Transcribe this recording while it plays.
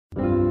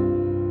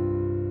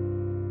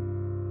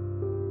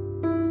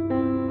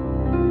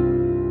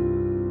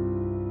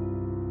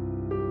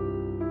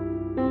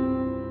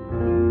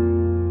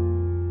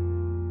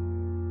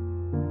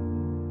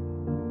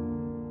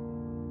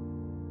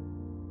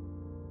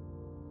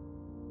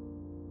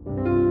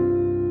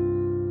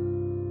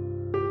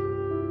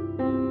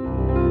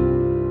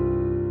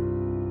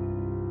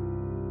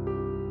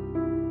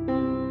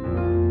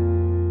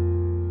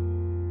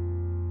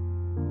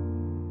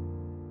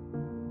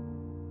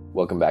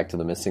Welcome back to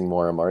the Missing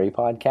Maura Murray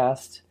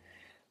podcast.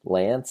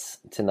 Lance,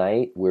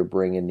 tonight we're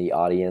bringing the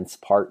audience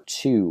part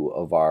 2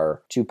 of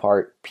our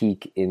 2-part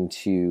peek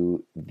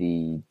into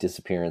the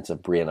disappearance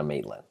of Brianna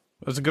Maitland.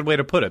 That's a good way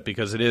to put it,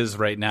 because it is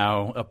right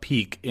now a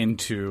peek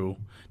into,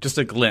 just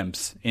a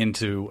glimpse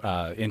into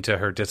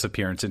her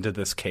disappearance, into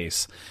this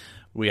case.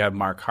 We have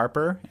Mark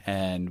Harper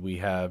and we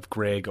have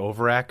Greg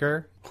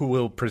Overacker, who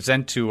will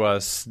present to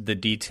us the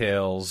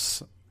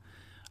details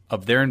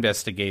of their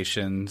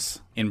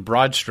investigations in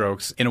broad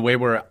strokes, in a way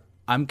where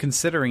I'm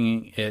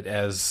considering it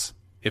as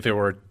if it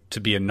were to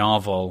be a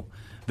novel.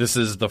 This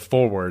is the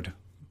foreword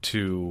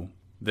to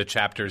the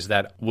chapters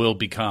that will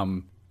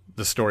become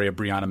the story of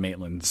Brianna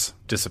Maitland's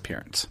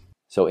disappearance.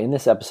 So in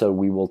this episode,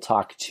 we will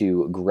talk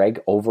to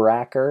Greg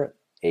Overacker,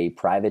 a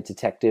private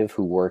detective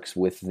who works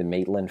with the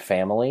Maitland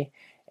family,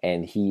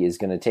 and he is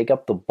going to take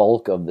up the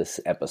bulk of this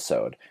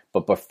episode.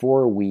 But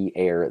before we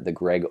air the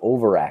Greg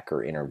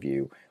Overacker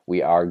interview,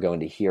 we are going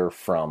to hear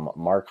from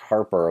Mark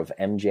Harper of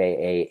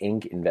MJA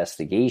Inc.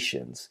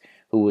 Investigations,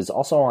 who was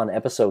also on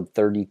episode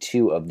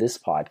 32 of this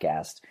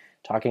podcast,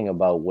 talking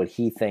about what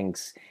he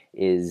thinks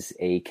is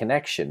a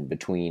connection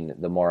between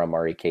the Maura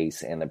Murray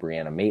case and the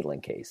Brianna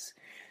Maitland case.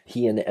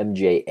 He and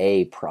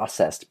MJA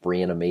processed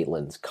Brianna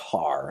Maitland's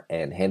car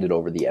and handed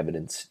over the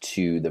evidence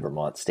to the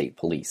Vermont State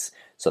Police.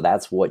 So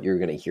that's what you're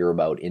going to hear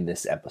about in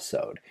this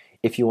episode.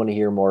 If you want to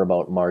hear more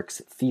about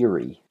Mark's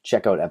theory,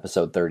 check out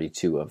episode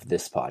 32 of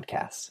this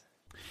podcast.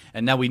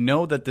 And now we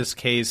know that this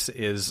case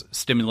is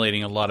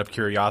stimulating a lot of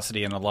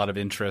curiosity and a lot of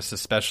interest,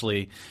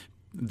 especially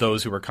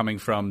those who are coming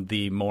from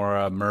the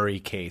Maura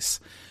Murray case.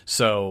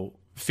 So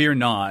fear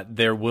not,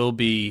 there will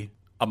be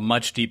a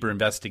much deeper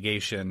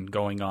investigation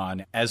going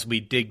on as we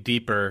dig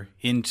deeper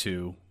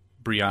into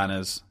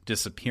Brianna's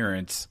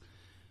disappearance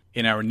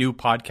in our new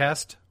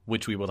podcast,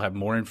 which we will have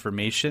more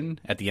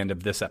information at the end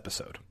of this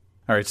episode.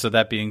 All right, so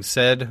that being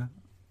said,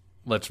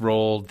 let's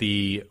roll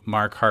the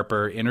Mark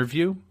Harper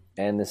interview.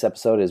 And this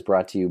episode is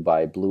brought to you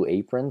by Blue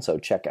Apron, so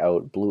check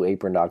out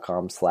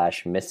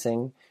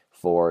blueapron.com/missing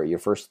for your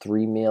first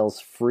 3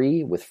 meals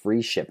free with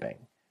free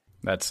shipping.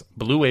 That's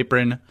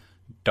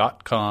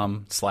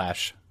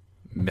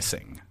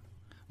blueapron.com/missing.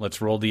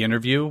 Let's roll the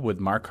interview with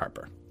Mark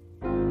Harper.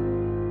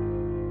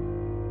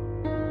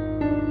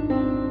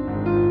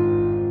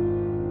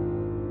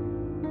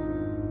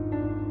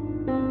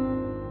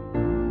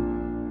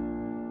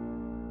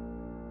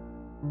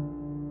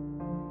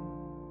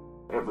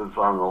 It was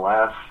on the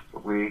last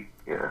week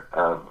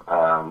of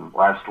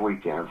last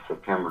weekend,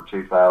 September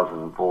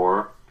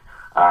 2004.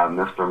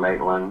 Mr.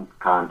 Maitland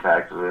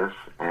contacted us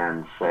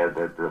and said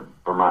that the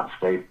Vermont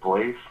State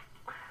Police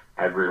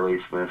had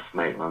released Miss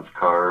Maitland's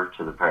car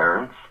to the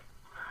parents.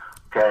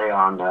 Okay,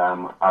 on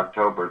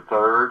October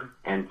 3rd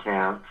and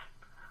 10th,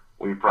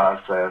 we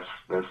processed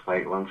Miss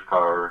Maitland's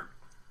car,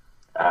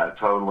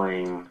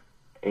 totaling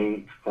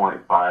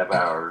 8.5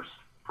 hours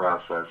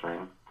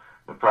processing.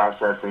 The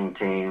processing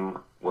team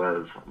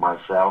was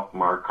myself,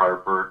 Mark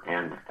Harper,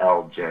 and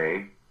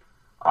LJ.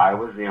 I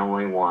was the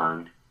only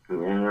one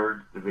who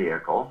entered the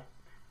vehicle.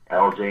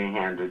 LJ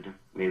handed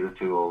me the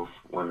tools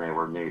when they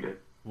were needed.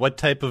 What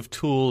type of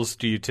tools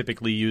do you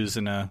typically use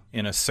in a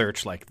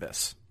search like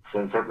this?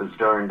 Since it was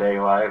during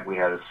daylight, we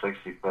had a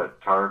 60-foot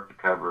tarp to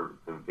cover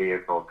the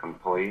vehicle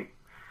complete.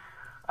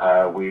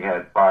 We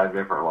had 5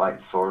 different light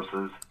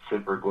sources: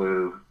 super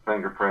glue,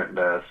 fingerprint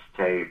dust,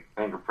 tape,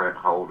 fingerprint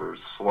holders,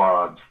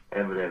 swabs,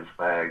 evidence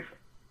bags,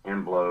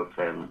 envelopes,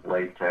 and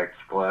latex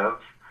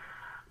gloves.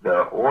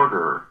 The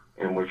order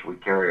in which we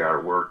carry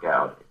our work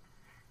out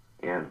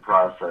in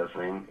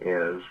processing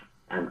is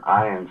an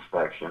eye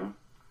inspection,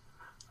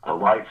 a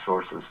light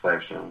source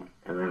inspection,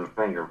 and then a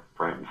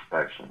fingerprint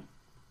inspection.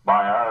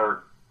 By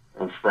our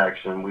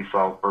inspection, we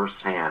saw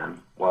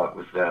firsthand what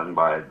was done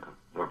by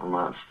the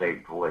Vermont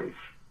State Police.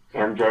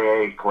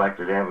 MJA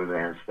collected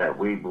evidence that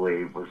we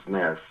believe was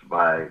missed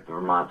by the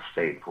Vermont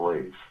State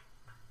Police.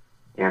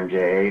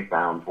 MJA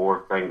found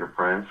 4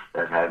 fingerprints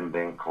that hadn't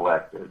been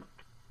collected.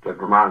 The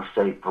Vermont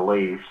State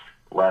Police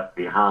left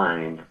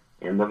behind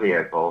in the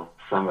vehicle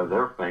some of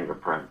their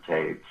fingerprint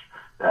tapes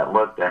that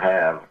looked to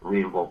have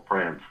readable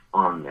prints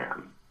on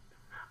them.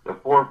 The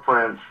 4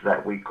 prints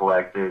that we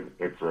collected,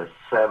 it's a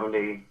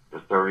 70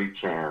 to 30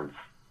 chance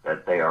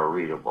that they are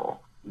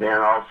readable. Then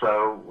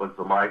also, with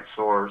the light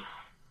source,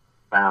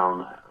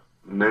 found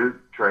minute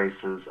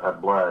traces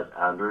of blood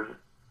under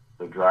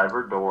the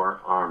driver door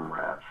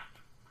armrest.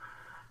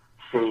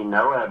 See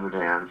no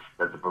evidence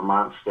that the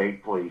Vermont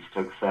State Police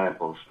took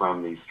samples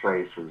from these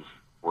traces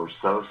were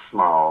so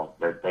small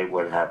that they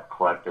would have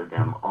collected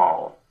them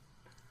all.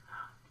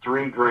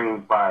 3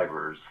 green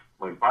fibers.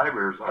 When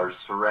fibers are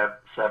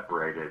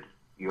separated,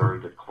 you're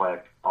to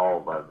collect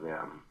all of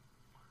them.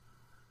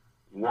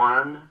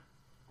 1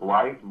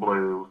 light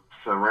blue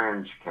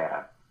syringe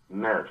cap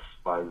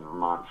missed by the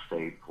Vermont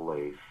State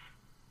Police.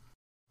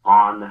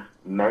 On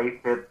May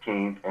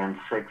 15th and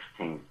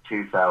 16th,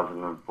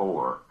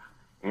 2004,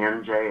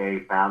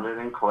 MJA found it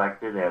and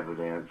collected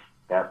evidence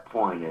that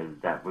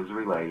was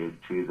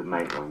related to the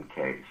Maitland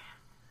case.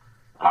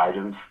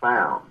 Items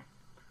found: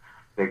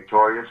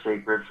 Victoria's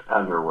Secret's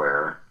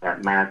underwear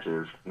that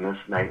matches Miss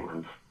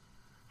Maitland's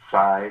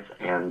size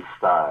and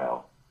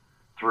style,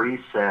 3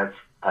 sets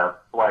of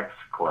flex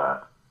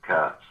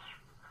cuffs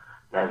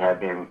that had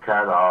been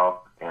cut off,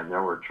 and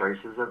there were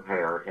traces of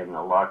hair in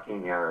the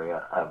locking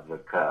area of the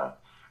cuffs,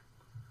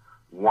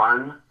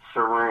 1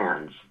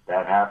 syringe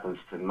that happens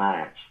to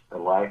match the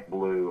light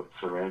blue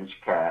syringe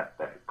cap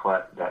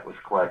that was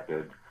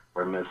collected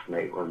from Miss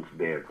Maitland's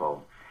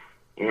vehicle.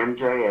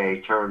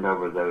 MJA turned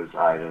over those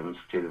items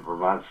to the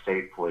Vermont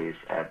State Police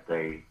at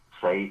the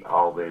St.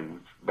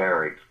 Albans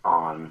Barracks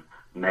on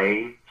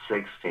May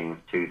 16,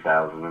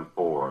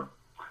 2004.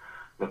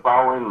 The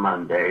following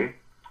Monday,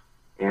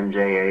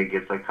 MJA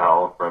gets a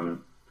call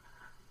from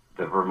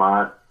the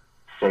Vermont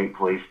State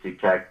Police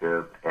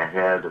detective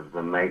ahead of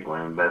the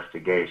Maitland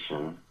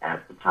investigation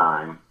at the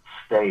time,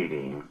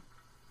 stating,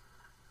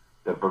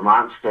 "The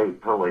Vermont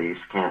State Police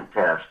can't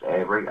test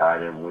every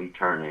item we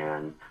turn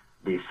in.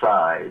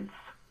 Besides,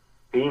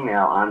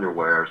 female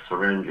underwear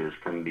syringes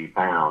can be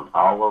found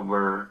all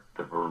over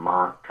the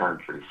Vermont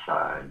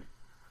countryside.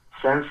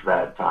 Since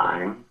that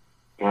time,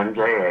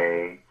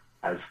 MJA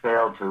has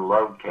failed to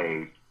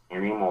locate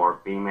any more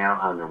female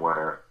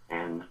underwear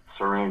and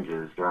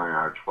syringes during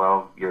our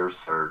 12-year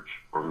search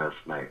for Miss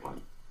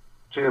Maitland."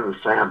 2 of the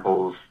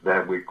samples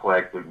that we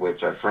collected,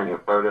 which I sent you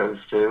photos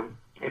to,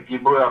 if you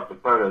blew up the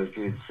photos,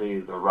 you'd see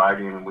the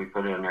writing we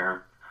put in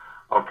there.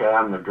 Okay,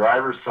 on the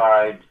driver's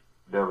side,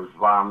 there was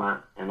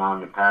vomit, and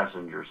on the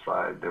passenger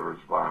side, there was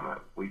vomit.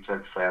 We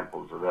took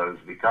samples of those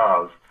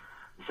because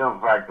the simple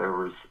fact there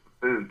was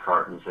food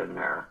cartons in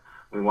there.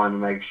 We wanted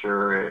to make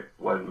sure it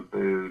wasn't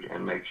food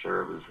and make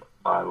sure it was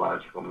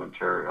biological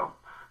material.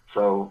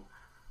 So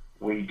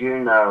we do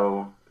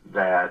know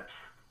that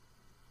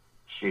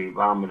she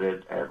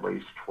vomited at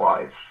least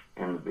twice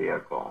in the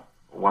vehicle.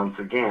 Once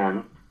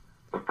again,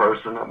 the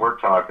person that we're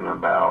talking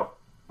about,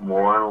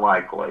 more than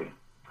likely,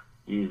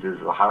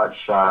 uses a hot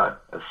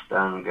shot, a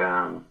stun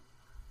gun,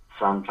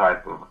 some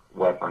type of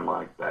weapon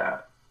like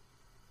that.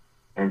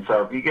 And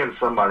so if you give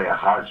somebody a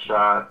hot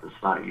shot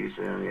that's not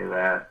using any of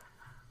that,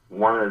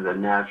 one of the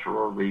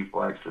natural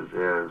reflexes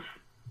is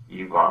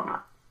you vomit.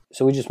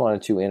 So we just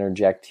wanted to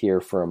interject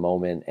here for a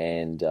moment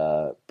and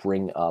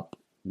bring up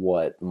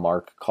what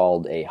Mark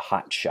called a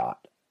hot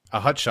shot. A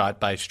hot shot,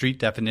 by street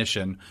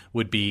definition,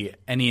 would be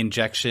any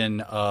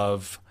injection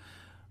of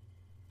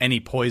any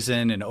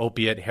poison, an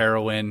opiate,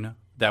 heroin,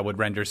 that would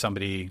render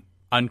somebody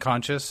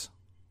unconscious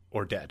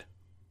or dead.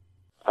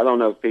 I don't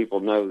know if people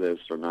know this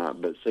or not,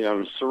 but see,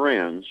 on a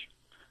syringe,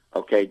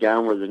 okay,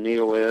 down where the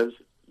needle is,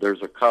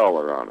 there's a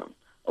collar on them.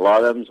 A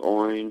lot of them's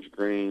orange,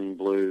 green,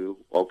 blue.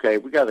 Okay,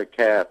 we got a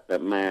cap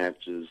that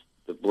matches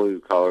the blue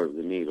color of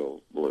the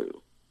needle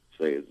blue.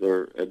 See,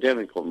 they're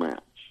identical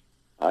match.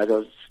 I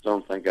just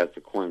don't think that's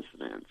a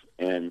coincidence.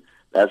 And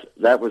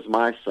that was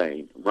my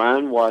saying.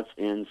 Run what's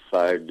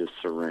inside the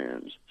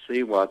syringe.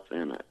 See what's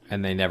in it.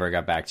 And they never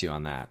got back to you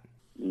on that.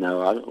 No,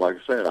 like I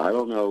said, I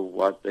don't know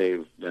what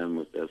they've done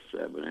with this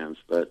evidence,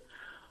 but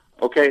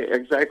okay,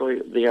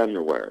 exactly the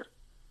underwear.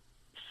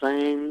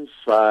 Same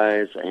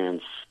size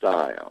and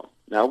style.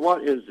 Now,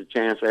 what is the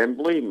chance? And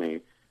believe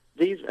me,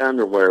 these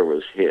underwear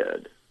was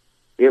hid.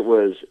 It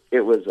was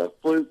a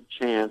fluke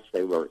chance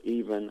they were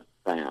even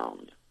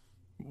found.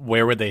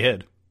 Where were they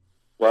hid?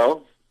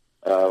 Well,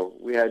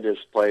 we had this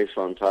place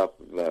on top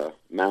of a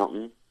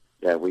mountain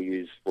that we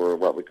used for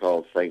what we call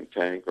a think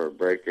tank or a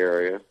break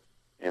area.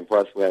 And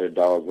plus we had a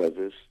dog with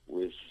us.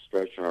 We was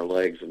stretching our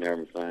legs and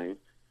everything.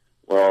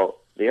 Well,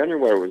 the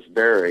underwear was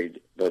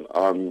buried, but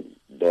on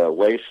the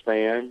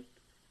waistband,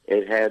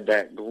 it had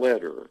that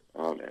glitter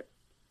on it.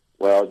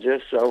 Well,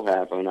 just so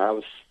happened, I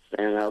was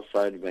standing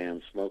outside the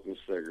van smoking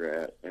a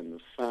cigarette, and the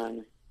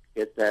sun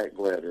hit that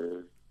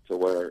glitter to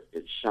where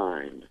it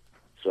shined.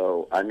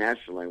 So I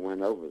naturally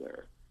went over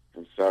there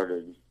and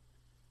started,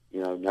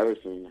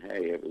 noticing,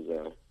 hey, it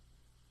was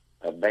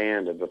a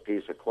band of a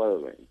piece of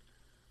clothing.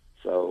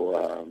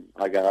 So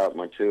I got out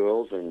my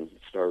tools and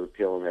started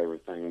peeling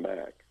everything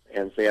back.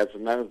 And see, that's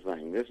another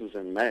thing. This was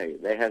in May.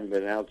 They hadn't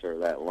been out there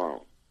that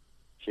long.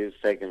 She was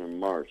taken on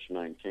March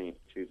 19th,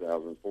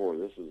 2004.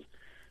 This is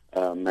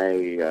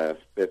May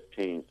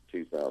 15th,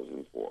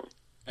 2004.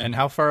 And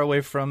how far away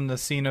from the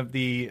scene of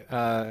the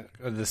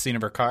scene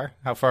of her car?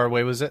 How far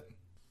away was it?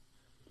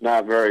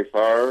 Not very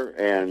far.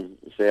 And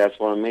see, that's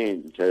what I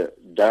mean. To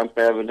dump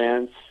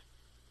evidence,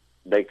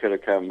 they could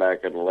have come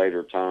back at a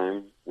later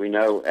time. We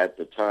know at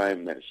the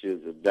time that she was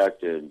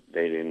abducted,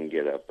 they didn't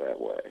get up that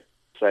way.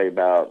 Say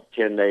about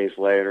 10 days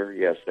later,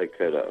 yes, they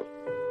could have.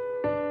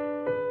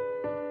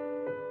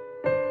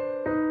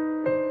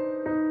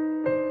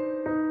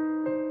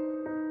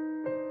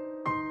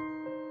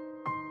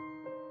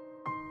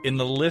 In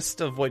the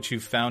list of what you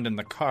found in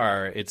the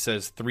car, it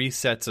says 3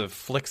 sets of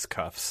Flix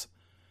cuffs.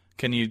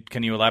 Can you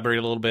elaborate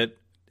a little bit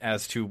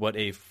as to what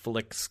a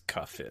Flix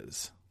cuff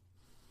is?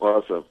 Well,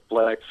 it's a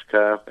flex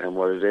cuff, and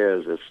what it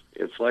is,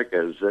 it's like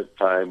a zip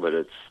tie, but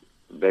it's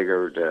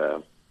bigger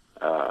to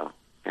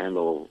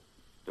handle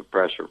the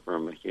pressure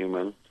from a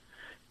human.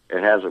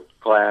 it has a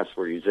clasp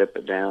where you zip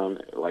it down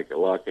like a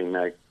locking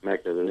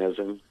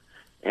mechanism,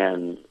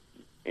 and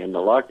in the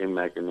locking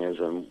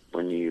mechanism,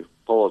 when you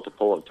pull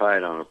it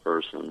tight on a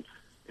person,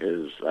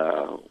 is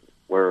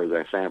where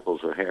the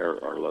samples of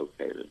hair are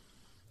located.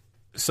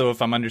 So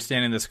if I'm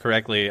understanding this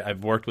correctly,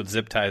 I've worked with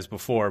zip ties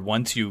before.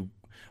 Once you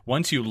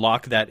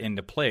lock that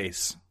into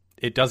place,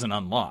 it doesn't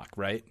unlock,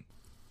 right?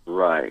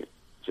 Right.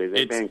 See,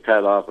 they've been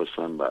cut off of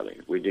somebody.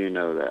 We do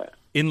know that.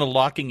 In the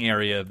locking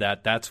area of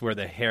that's where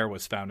the hair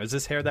was found. Is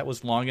this hair that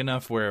was long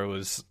enough where it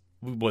was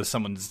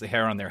someone's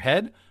hair on their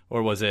head,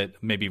 or was it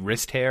maybe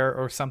wrist hair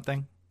or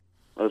something?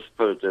 Let's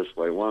put it this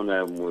way. One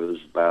of them was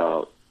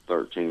about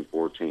 13,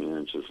 14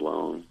 inches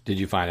long. Did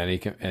you find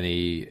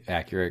any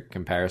accurate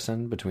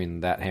comparison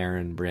between that hair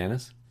and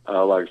Brianna's?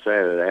 Like I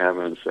said, they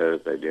haven't said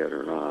if they did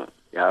or not.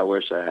 Yeah, I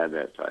wish I had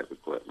that type of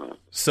equipment.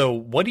 So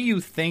what do you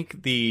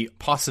think the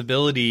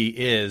possibility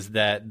is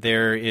that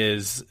there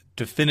is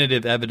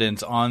definitive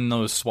evidence on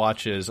those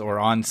swatches or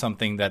on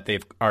something that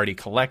they've already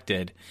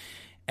collected,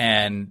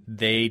 and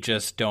they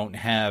just don't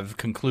have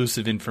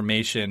conclusive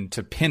information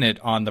to pin it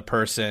on the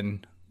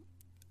person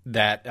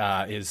that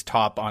is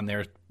top on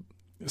their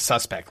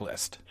suspect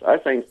list? I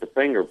think the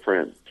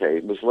fingerprint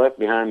tape was left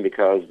behind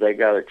because they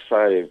got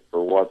excited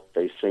for what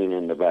they seen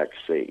in the back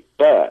seat.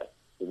 But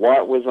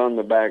what was on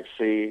the back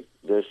seat,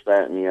 this,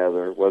 that, and the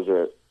other, was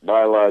it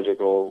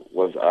biological?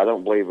 I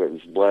don't believe it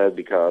was blood,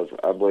 because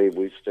I believe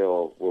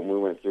when we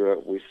went through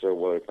it, we still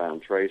would have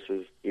found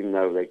traces. Even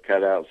though they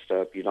cut out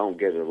stuff, you don't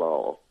get it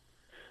all.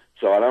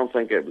 So I don't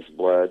think it was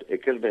blood.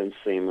 It could have been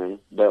semen.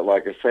 But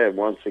like I said,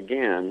 once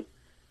again,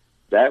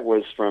 that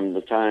was from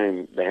the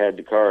time they had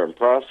the car and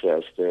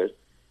processed it,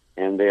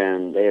 and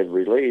then they had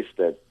released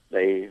that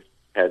they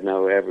had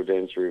no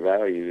evidentiary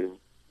value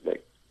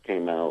that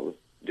came out with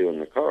doing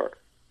the car.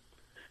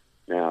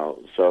 Now,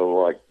 so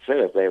like I said,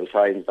 if they was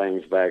hiding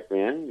things back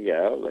then,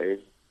 yeah, they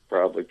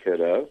probably could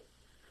have.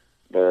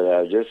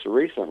 But just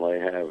recently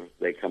have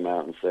they come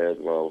out and said,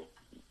 well,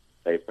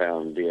 they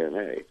found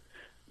DNA.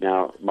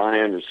 Now, my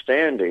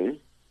understanding,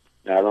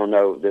 I don't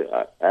know,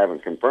 I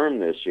haven't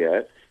confirmed this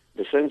yet,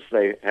 but since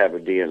they have a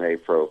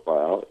DNA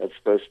profile, it's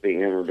supposed to be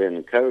entered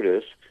in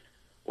CODIS.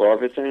 Well,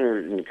 if it's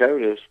entered in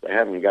CODIS, they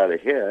haven't got a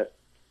hit.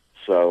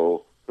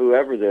 So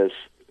whoever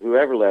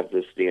left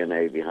this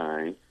DNA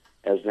behind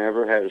has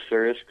never had a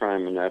serious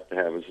crime enough to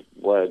have his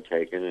blood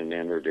taken and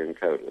entered in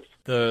CODIS.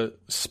 The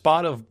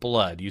spot of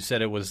blood, you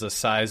said it was the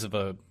size of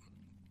a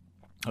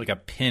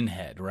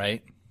pinhead,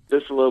 right?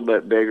 Just a little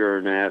bit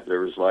bigger than that. There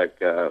was like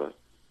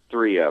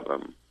 3 of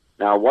them.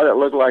 Now, what it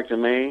looked like to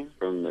me,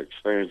 from the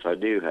experience I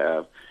do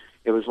have,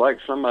 it was like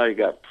somebody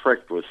got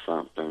pricked with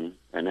something,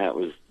 and that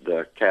was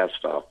the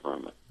cast off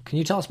from it. Can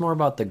you tell us more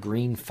about the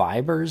green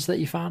fibers that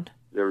you found?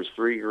 There was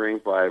 3 green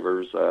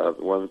fibers.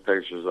 One of the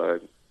pictures I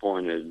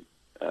pointed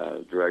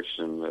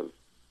direction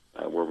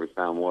of where we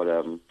found one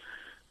of them.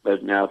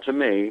 But now, to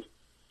me,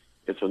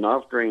 it's an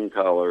off-green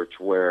color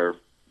to where,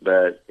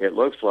 but it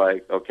looks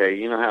like, okay,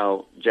 you know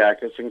how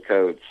jackets and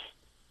coats,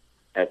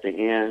 at the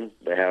end,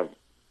 they have,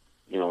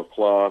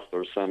 cloth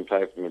or some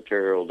type of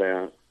material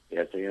down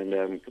at the end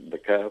of them, the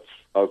cuffs?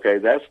 Okay,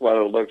 that's what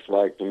it looks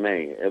like to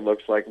me. It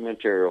looks like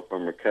material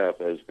from a cuff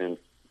that has been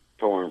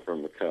torn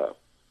from the cuff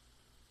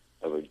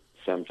of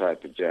some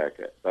type of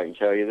jacket. I can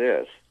tell you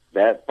this.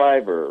 That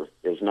fiber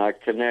is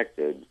not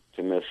connected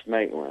to Miss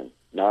Maitland,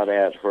 not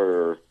at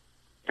her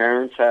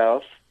parents'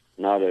 house,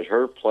 not at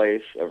her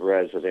place of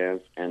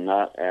residence, and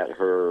not at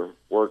her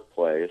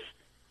workplace,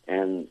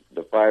 and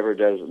the fiber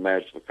doesn't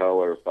match the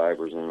color of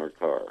fibers in her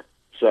car.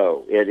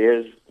 So it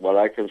is what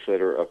I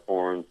consider a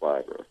foreign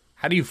fiber.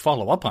 How do you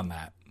follow up on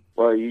that?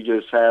 Well, you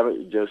just have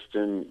it just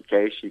in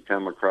case you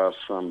come across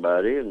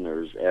somebody and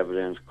there's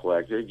evidence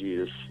collected.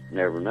 You just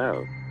never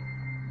know.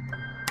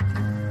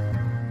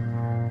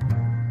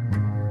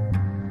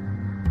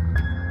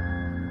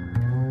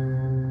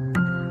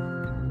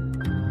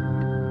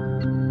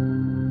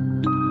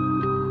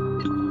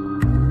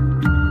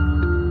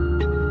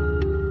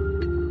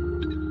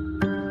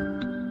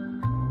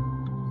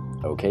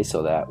 Okay,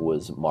 so that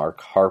was Mark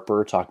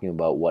Harper talking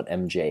about what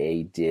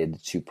MJA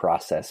did to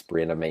process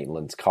Brianna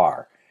Maitland's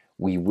car.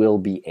 We will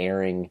be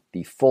airing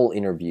the full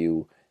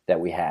interview that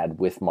we had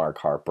with Mark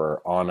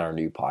Harper on our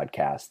new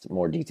podcast.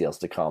 More details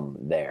to come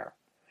there.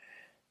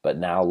 But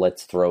now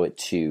let's throw it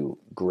to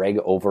Greg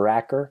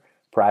Overacker,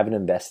 private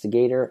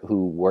investigator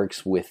who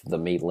works with the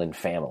Maitland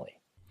family.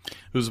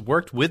 Who's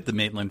worked with the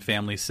Maitland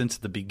family since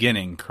the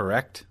beginning,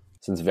 correct?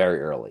 Since very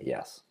early,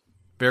 yes.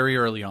 Very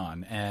early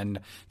on.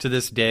 And to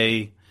this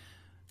day,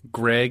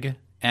 Greg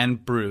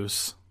and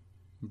Bruce,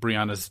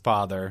 Brianna's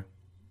father,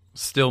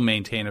 still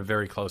maintain a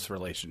very close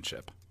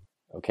relationship.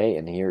 Okay,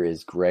 and here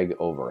is Greg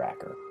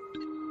Overacker.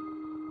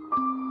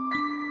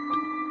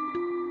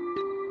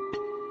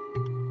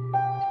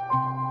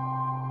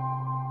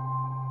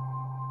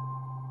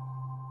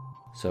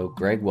 So,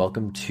 Greg,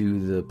 welcome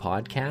to the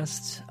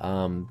podcast.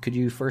 Could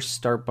you first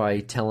start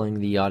by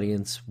telling the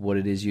audience what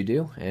it is you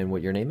do and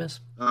what your name is?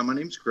 My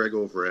name's Greg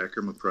Overacker.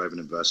 I'm a private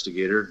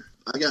investigator.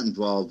 I got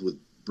involved with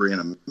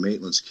Brianna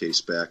Maitland's case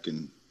back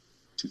in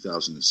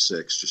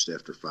 2006, just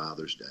after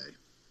Father's Day.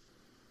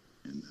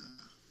 And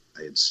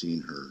I had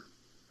seen her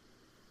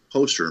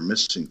poster, a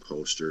missing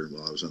poster,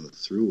 while I was on the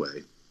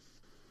thruway,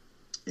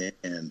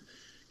 and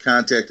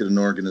contacted an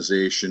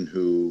organization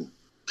who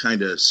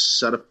kind of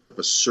set up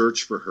a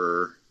search for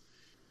her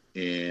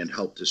and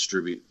helped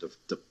distribute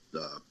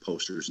the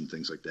posters and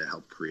things like that,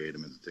 helped create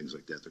them and things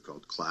like that. They're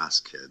called Class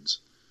Kids.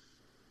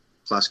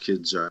 Class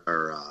Kids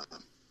are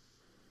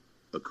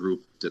a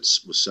group that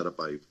was set up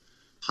by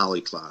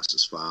Holly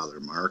Klass's father,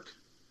 Mark.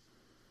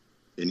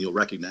 And you'll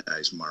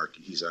recognize Mark.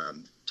 He's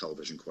on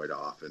television quite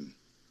often.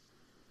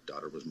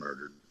 Daughter was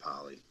murdered,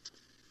 Polly.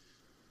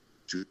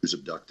 She was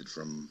abducted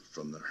from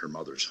her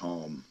mother's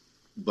home.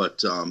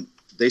 But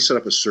they set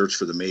up a search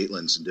for the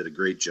Maitlands and did a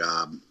great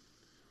job.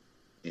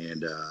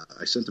 And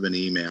I sent them an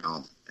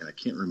email, and I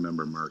can't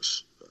remember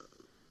Mark's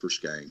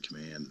first guy in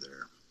command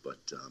there,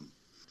 but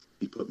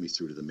he put me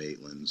through to the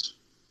Maitlands.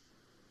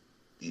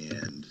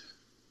 And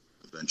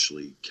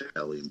eventually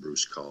Kelly and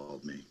Bruce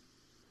called me,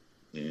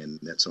 and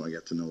that's how I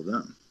got to know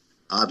them.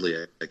 Oddly,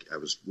 I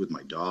was with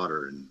my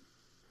daughter, and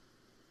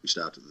we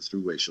stopped at the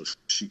thruway so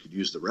she could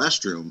use the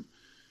restroom.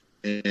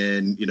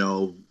 And, you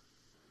know,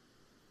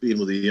 being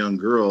with a young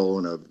girl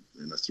in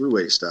a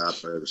thruway stop,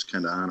 I was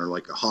kind of on her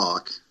like a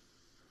hawk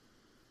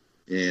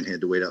and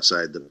had to wait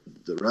outside the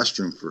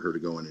restroom for her to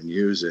go in and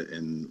use it.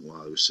 And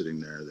while I was sitting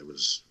there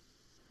was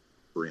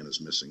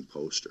Brianna's missing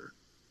poster,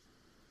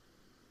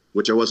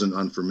 which I wasn't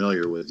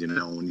unfamiliar with. You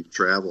know, when you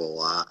travel a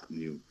lot,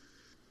 and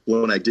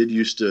when I did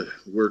used to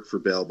work for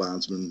bail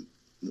bondsman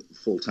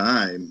full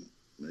time,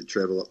 I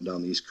travel up and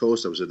down the East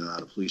Coast. I was in and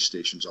out of police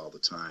stations all the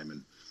time,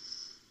 and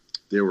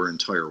there were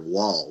entire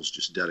walls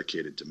just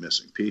dedicated to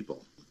missing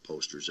people,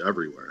 posters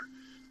everywhere.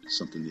 It's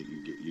something that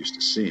you get used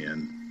to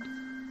seeing,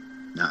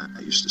 not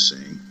used to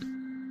seeing.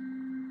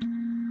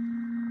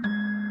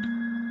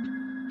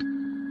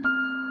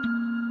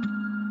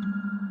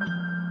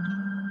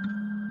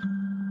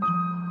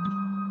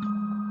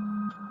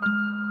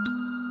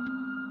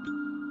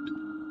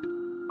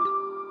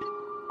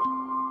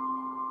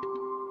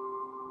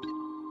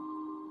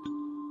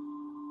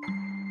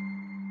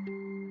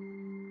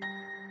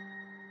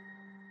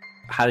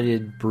 How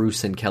did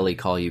Bruce and Kelly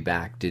call you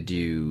back? Did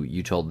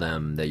you told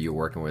them that you're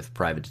working with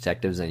private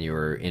detectives and you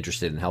were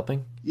interested in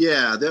helping?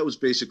 Yeah, that was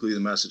basically the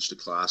message to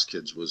Class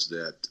Kids, was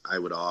that I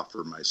would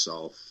offer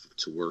myself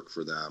to work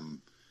for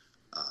them,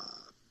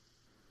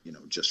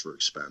 just for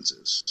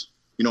expenses.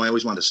 You know, I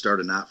always wanted to start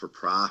a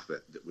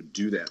not-for-profit that would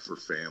do that for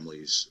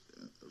families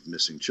of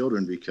missing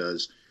children,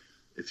 because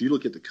if you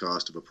look at the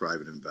cost of a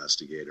private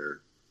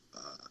investigator,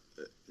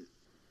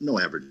 no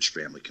average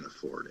family can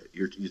afford it.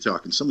 You're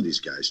talking, some of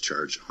these guys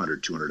charge $100,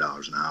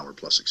 $200 an hour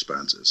plus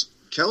expenses.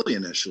 Kelly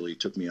initially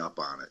took me up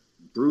on it.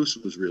 Bruce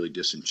was really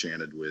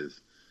disenchanted with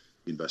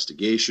the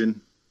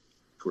investigation.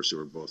 Of course, they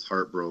were both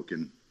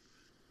heartbroken.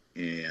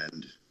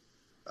 And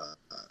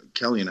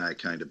Kelly and I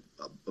kind of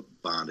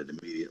bonded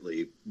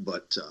immediately.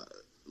 But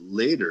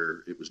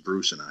later, it was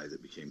Bruce and I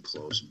that became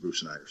close. And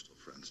Bruce and I are still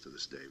friends to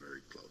this day,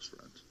 very close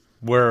friends.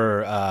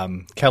 Were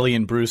Kelly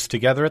and Bruce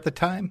together at the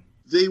time?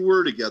 They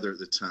were together at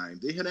the time.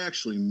 They had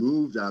actually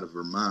moved out of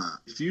Vermont.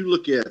 If you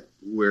look at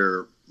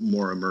where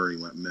Maura Murray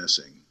went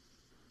missing,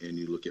 and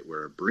you look at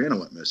where Brianna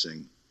went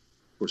missing,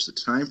 of course, the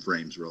time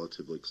frame's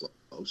relatively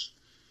close,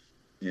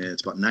 and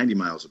it's about 90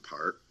 miles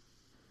apart.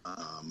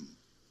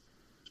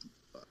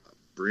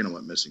 Brianna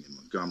went missing in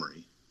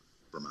Montgomery,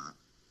 Vermont.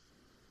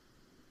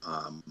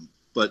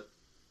 But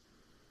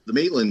the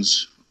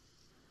Maitlands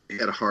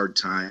had a hard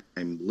time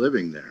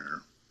living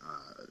there.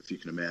 If you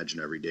can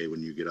imagine, every day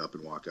when you get up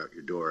and walk out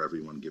your door,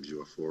 everyone gives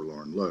you a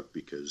forlorn look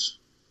because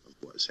of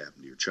what has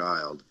happened to your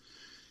child.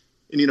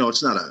 And, you know,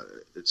 it's not a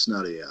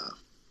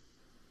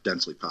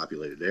densely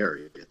populated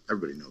area.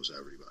 Everybody knows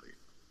everybody.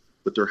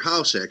 But their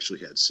house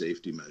actually had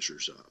safety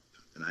measures up.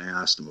 And I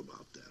asked them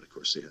about that. Of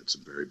course, they had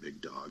some very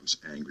big dogs,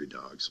 angry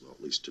dogs, well,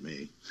 at least to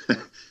me.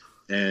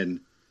 And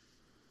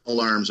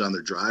alarms on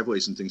their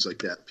driveways and things like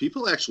that.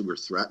 People actually were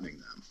threatening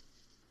them,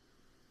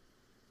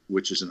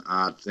 which is an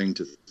odd thing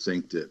to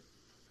think, that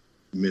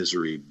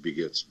misery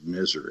begets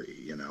misery.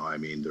 You know, I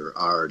mean, they're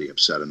already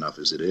upset enough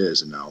as it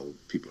is, and now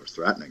people are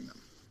threatening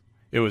them.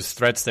 It was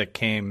threats that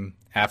came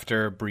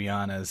after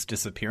Brianna's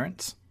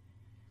disappearance?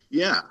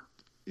 Yeah,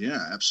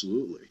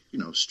 absolutely. You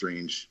know,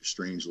 strange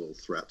little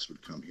threats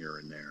would come here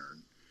and there.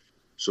 And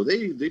so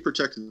they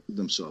protected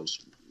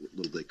themselves what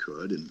little they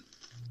could. And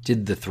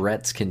did the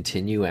threats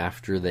continue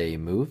after they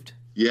moved?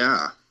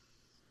 Yeah,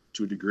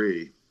 to a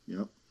degree,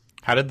 yep.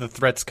 How did the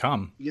threats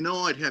come? You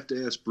know, I'd have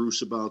to ask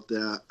Bruce about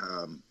that.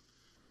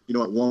 You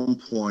know, at one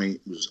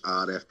point, it was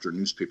odd, after a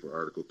newspaper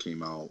article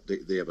came out,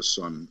 they have a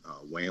son,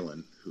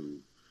 Waylon, who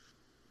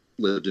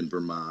lived in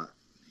Vermont.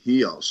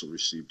 He also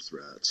received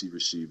threats. He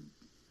received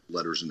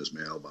letters in his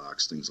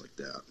mailbox, things like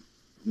that.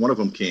 One of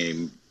them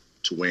came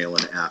to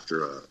Waylon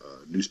after a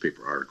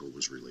newspaper article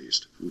was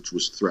released, which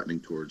was threatening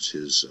towards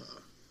his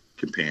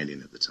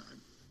companion at the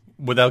time.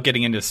 Without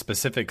getting into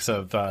specifics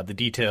of the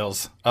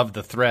details of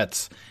the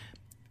threats,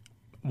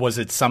 Was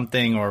it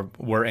something, or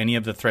were any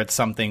of the threats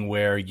something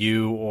where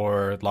you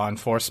or law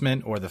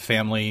enforcement or the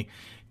family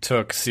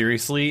took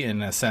seriously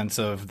in a sense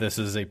of this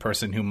is a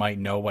person who might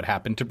know what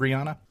happened to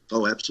Brianna?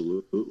 Oh,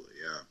 absolutely,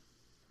 yeah.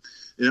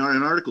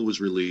 An article was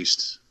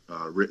released,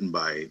 written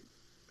by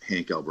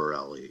Hank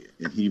Albarelli,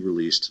 and he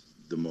released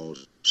the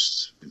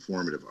most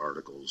informative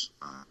articles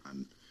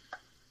on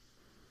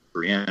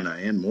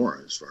Brianna and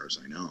more, as far as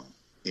I know.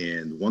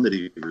 And one that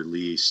he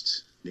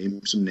released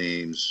named some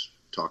names,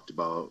 talked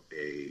about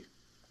a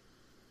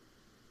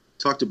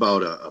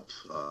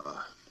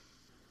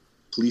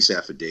police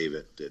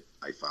affidavit that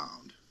I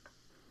found,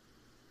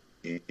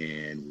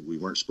 and we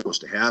weren't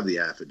supposed to have the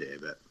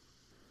affidavit.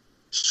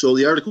 So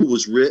the article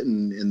was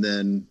written, and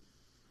then,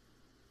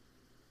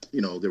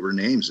 there were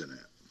names in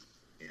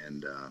it,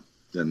 and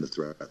then the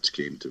threats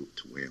came to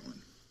Waylon.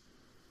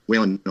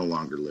 Waylon no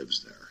longer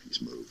lives there;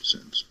 he's moved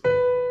since.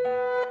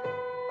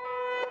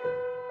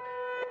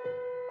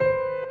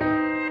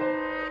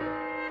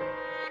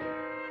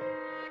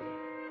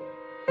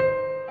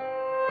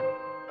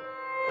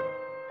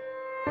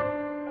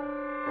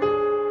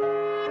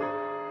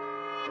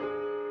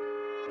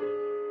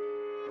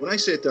 When I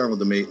sat down with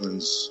the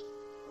Maitlands,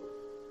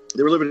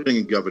 they were living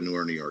in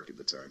Gouverneur, New York at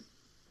the time.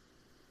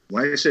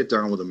 When I sat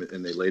down with them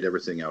and they laid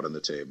everything out on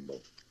the table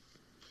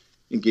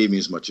and gave me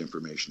as much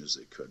information as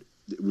they could,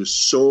 it was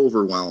so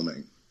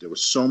overwhelming. There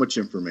was so much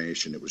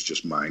information, it was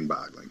just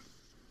mind-boggling.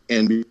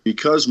 And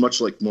because,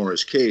 much like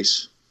Maura's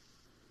case,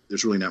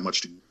 there's really not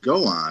much to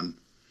go on,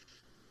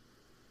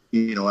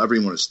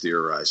 everyone is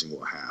theorizing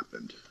what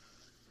happened.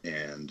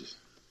 And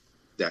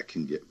that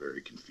can get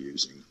very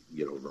confusing,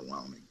 get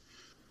overwhelming.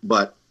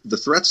 But the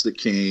threats that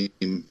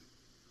came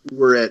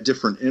were at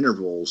different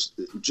intervals.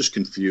 It just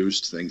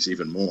confused things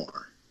even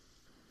more.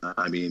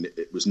 I mean,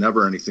 it was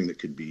never anything that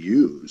could be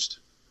used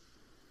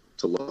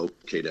to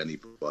locate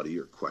anybody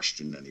or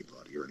question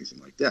anybody or anything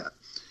like that.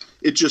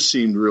 It just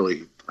seemed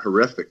really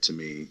horrific to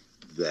me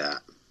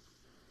that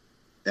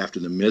after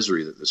the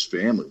misery that this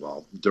family,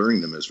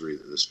 during the misery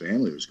that this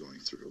family was going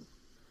through,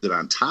 that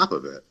on top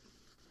of it,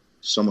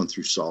 someone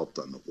threw salt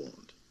on the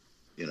wound,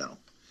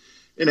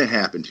 and it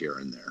happened here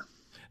and there.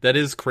 That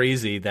is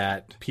crazy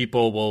that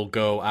people will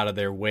go out of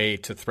their way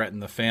to threaten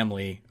the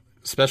family,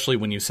 especially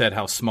when you said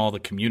how small the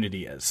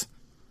community is.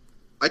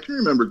 I can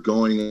remember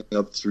going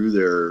up through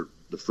there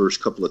the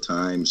first couple of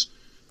times.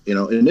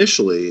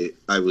 Initially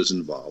I was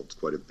involved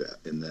quite a bit.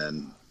 And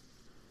then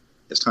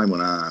as time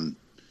went on,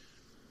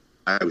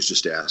 I was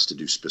just asked to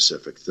do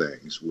specific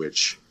things,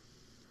 which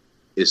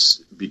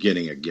is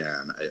beginning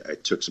again. I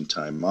took some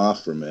time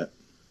off from it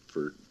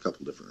for a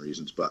couple of different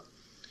reasons, but,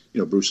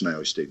 Bruce and I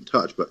always stayed in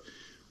touch. But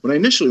when I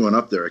initially went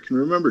up there, I can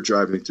remember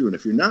driving through, and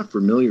if you're not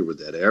familiar with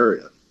that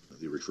area,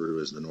 they refer to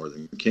as the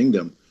Northern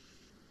Kingdom,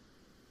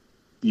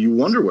 you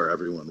wonder where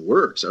everyone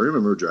works. I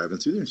remember driving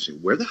through there and saying,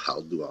 where the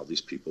hell do all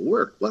these people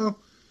work? Well,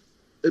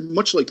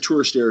 much like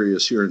tourist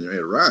areas here in the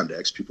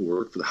Adirondacks, people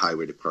work for the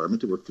highway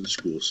department, they work for the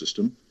school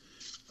system,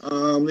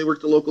 they work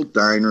at the local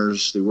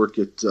diners, they work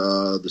at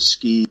the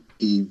ski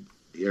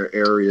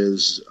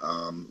areas,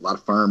 a lot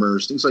of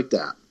farmers, things like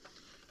that.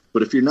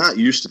 But if you're not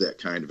used to that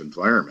kind of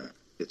environment,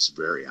 it's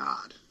very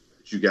odd.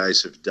 You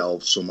guys have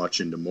delved so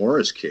much into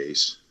Maura's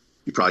case,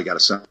 you probably got a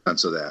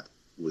sense of that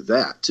with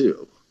that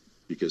too,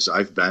 because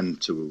I've been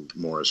to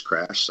Maura's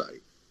crash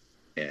site,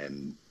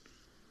 and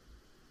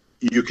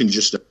you can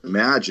just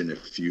imagine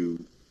if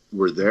you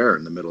were there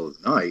in the middle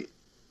of the night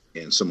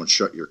and someone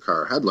shut your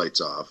car headlights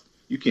off,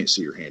 you can't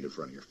see your hand in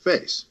front of your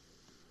face.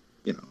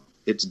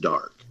 It's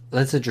dark.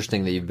 That's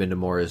interesting that you've been to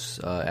Maura's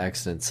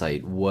accident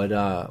site. What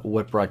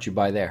brought you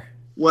by there?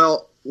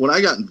 Well, when I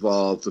got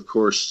involved, of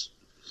course,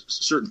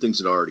 certain things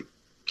had already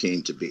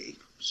came to be.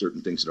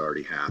 Certain things had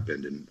already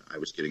happened, and I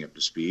was getting up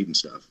to speed and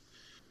stuff.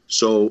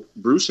 So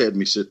Bruce had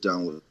me sit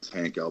down with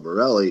Hank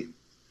Albarelli,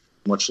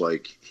 much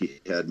like he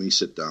had me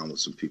sit down with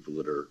some people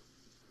that are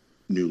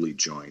newly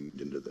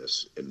joined into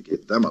this and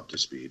get them up to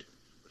speed.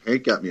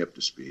 Hank got me up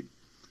to speed.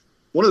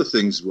 One of the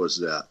things was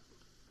that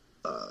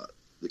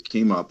that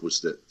came up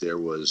was that there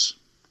was,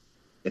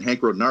 and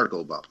Hank wrote an article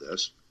about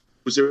this,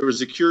 was there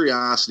was a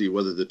curiosity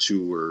whether the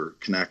two were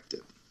connected.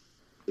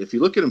 If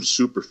you look at them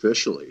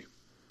superficially,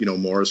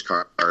 Maura's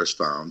car is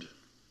found,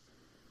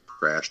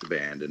 crashed,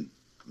 abandoned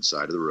on the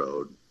side of the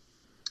road.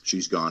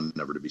 She's gone,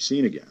 never to be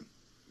seen again.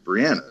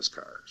 Brianna's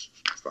car is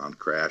found,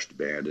 crashed,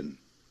 abandoned,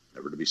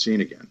 never to be seen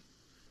again.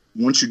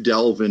 Once you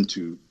delve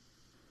into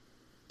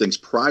things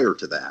prior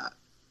to that,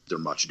 they're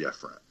much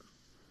different,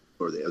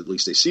 or at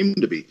least they seem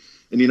to be.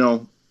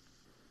 And,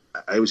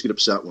 I always get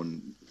upset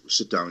when you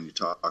sit down and you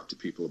talk to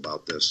people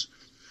about this,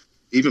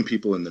 even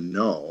people in the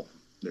know.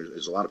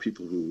 There's a lot of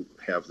people who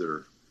have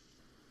their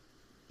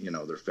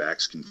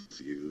facts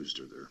confused,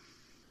 or their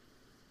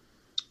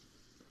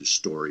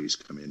stories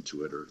come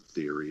into it, or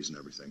theories and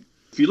everything.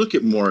 If you look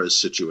at Maura's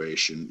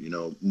situation,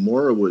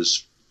 Maura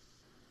was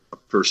a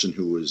person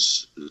who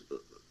was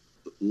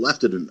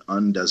left at an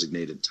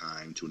undesignated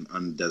time to an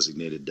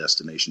undesignated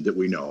destination that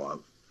we know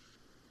of.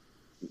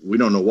 We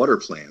don't know what her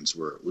plans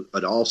were.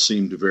 It all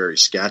seemed very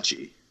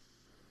sketchy.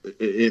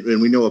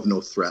 and we know of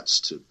no threats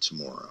to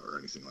Maura or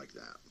anything like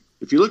that.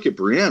 If you look at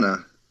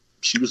Brianna,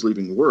 she was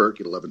leaving work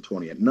at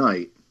 11:20 at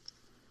night,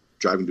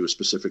 driving to a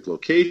specific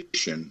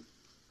location,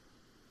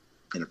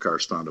 and her car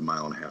is found 1.5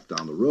 miles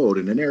down the road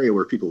in an area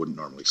where people wouldn't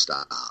normally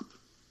stop.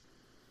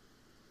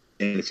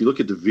 And if you look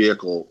at the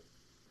vehicle,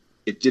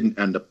 it didn't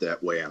end up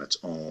that way on its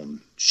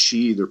own. She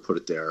either put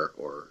it there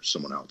or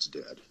someone else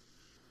did.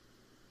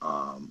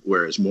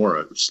 Whereas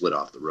Maura slid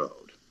off the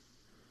road,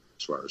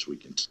 as far as we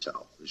can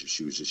tell.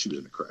 She was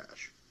in a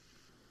crash.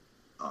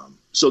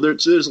 So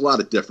there's a lot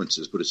of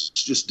differences, but it's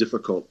just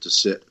difficult to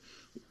sit,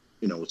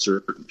 with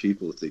certain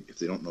people if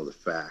they don't know the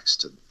facts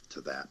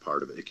to that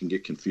part of it. It can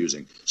get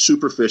confusing.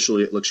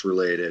 Superficially, it looks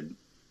related.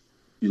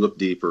 You look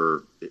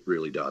deeper, it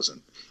really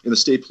doesn't. And the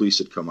state police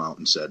had come out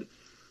and said,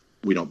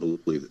 we don't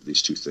believe that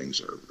these two things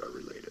are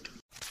related.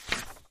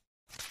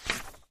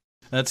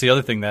 That's the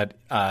other thing that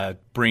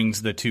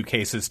brings the two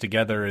cases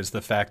together is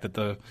the fact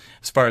that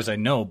as far as I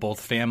know, both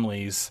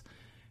families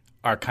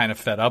are kind of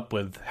fed up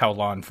with how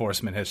law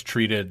enforcement has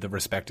treated the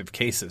respective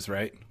cases,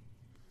 right?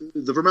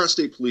 The Vermont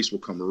State Police will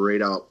come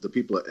right out. The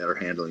people that are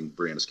handling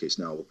Brianna's case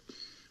now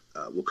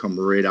will come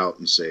right out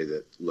and say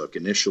that, look,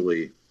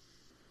 initially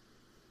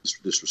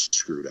this was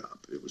screwed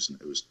up. It was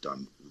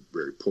done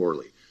very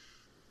poorly.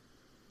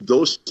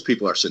 Those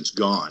people are since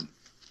gone.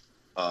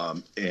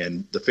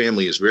 And the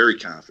family is very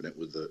confident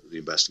with the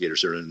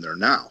investigators that are in there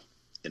now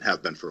and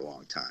have been for a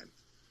long time.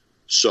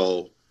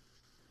 So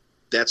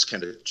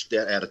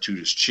that attitude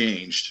has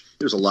changed.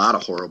 There's a lot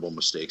of horrible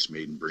mistakes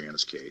made in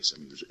Brianna's case. I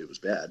mean, it was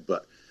bad,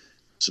 but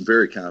some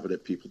very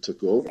confident people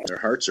took over. Their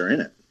hearts are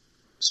in it.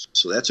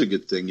 So that's a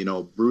good thing.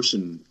 Bruce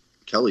and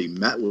Kelly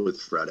met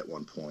with Fred at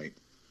one point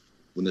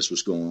when this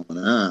was going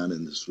on,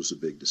 and this was a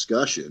big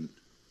discussion,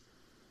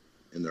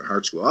 and their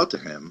hearts go out to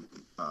him.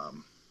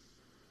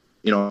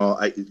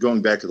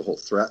 Going back to the whole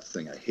threat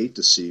thing, I hate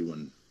to see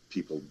when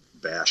people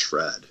bash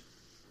Fred.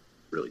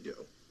 Really do.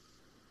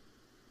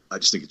 I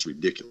just think it's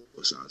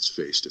ridiculous on its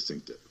face to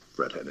think that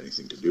Fred had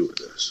anything to do with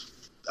this.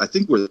 I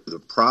think where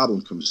the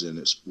problem comes in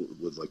is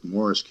with like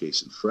Maura's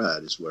case and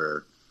Fred is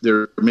where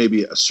there may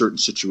be a certain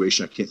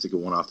situation. I can't think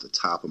of one off the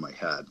top of my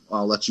head.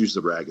 Well, let's use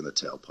the rag in the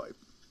tailpipe.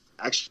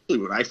 Actually,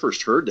 when I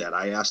first heard that,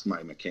 I asked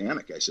my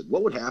mechanic, I said,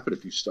 what would happen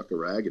if you stuck a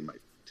rag in my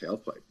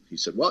tailpipe? He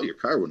said, well, your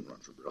car wouldn't run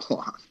for real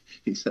long.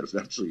 He said,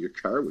 eventually your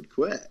car would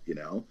quit,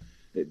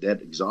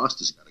 that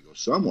exhaust is going to go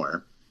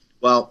somewhere.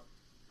 Well,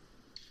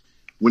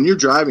 when you're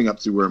driving up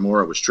through where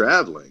Maura was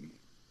traveling,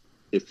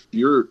 if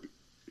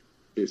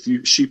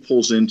she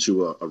pulls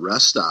into a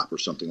rest stop or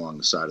something along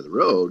the side of the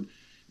road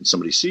and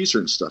somebody sees her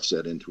and stuffs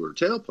that into her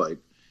tailpipe,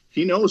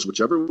 he knows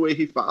whichever way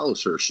he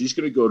follows her, she's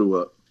going to go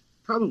to a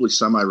probably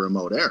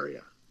semi-remote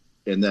area.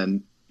 And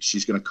then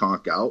she's going to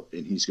conk out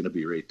and he's going to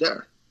be right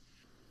there.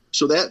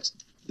 So that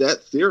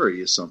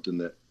theory is something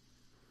that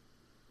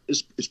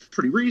is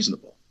pretty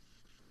reasonable.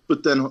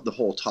 But then the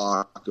whole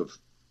talk of,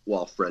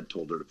 well, Fred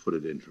told her to put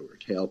it into her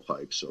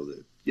tailpipe so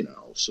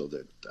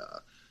that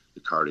the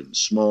car didn't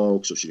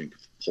smoke, so she didn't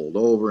get pulled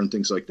over and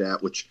things like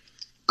that, which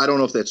I don't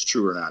know if that's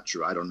true or not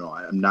true. I don't know.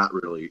 I'm not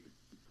really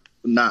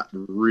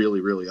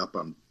up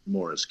on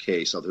Maura's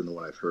case other than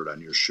what I've heard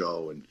on your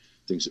show and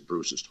things that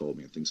Bruce has told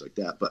me and things like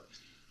that. But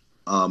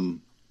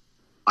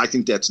I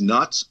think that's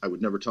nuts. I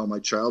would never tell my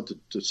child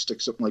to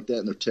stick something like that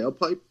in their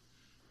tailpipe.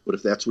 But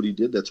if that's what he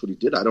did, that's what he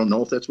did. I don't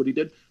know if that's what he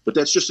did. But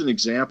that's just an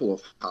example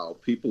of how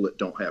people that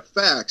don't have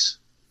facts,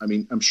 I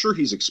mean, I'm sure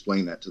he's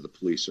explained that to the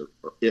police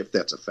or if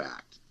that's a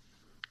fact.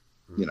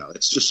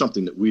 It's just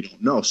something that we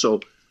don't know. So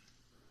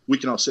we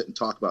can all sit and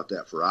talk about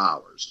that for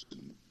hours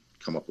and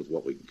come up with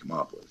what we can come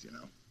up with,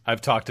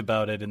 I've talked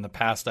about it in the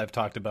past. I've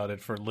talked about it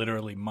for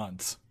literally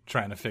months,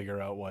 trying to figure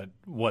out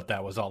what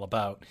that was all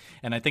about.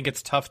 And I think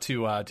it's tough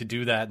to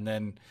do that and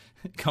then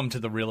come to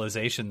the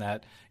realization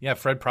that, yeah,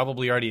 Fred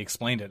probably already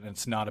explained it and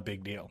it's not a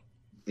big deal.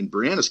 In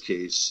Brianna's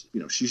case,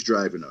 she's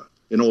driving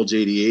an Olds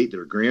 88 that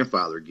her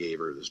grandfather gave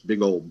her, this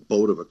big old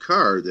boat of a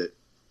car that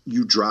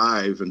you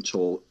drive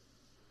until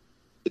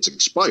it's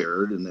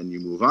expired and then you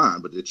move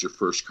on. But it's your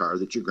first car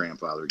that your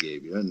grandfather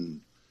gave you,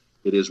 and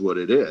it is what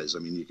it is. I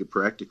mean, you could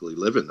practically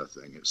live in the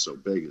thing. It's so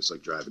big. It's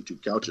like driving two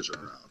couches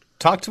around.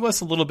 Talk to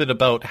us a little bit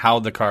about how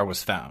the car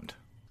was found.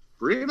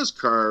 Brianna's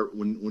car,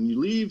 when you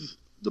leave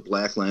the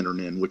Black Lantern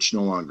Inn, which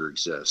no longer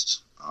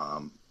exists,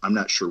 I'm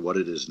not sure what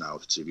it is now,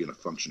 if it's even a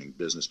functioning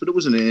business, but it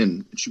was an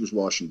inn, and she was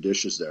washing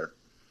dishes there.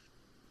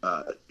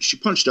 She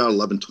punched out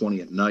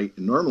 11:20 at night,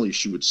 and normally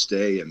she would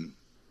stay and,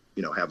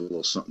 have a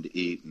little something to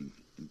eat and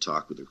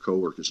talk with her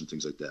coworkers and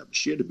things like that. But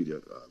she had to be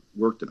to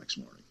work the next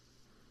morning.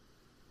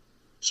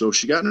 So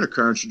she got in her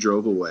car and she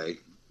drove away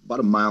about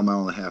 1.5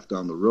 miles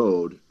down the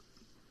road.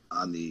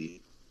 On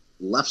the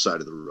left side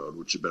of the road,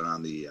 which had been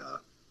on the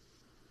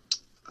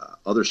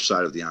other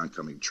side of the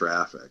oncoming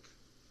traffic,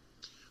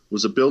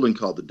 was a building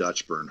called the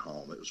Dutchburn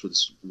Home. It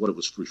was what it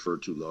was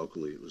referred to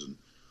locally. It was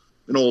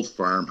an old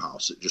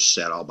farmhouse. It just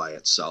sat all by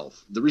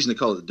itself. The reason they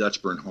called it the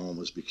Dutchburn Home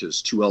was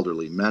because two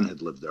elderly men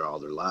had lived there all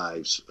their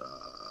lives.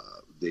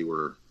 They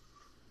were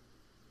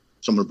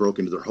Someone broke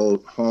into their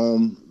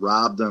home,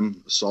 robbed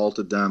them,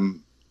 assaulted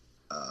them.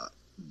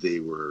 They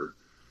were,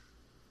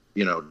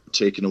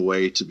 taken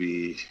away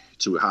to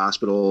a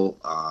hospital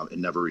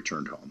and never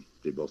returned home.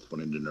 They both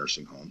went into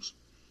nursing homes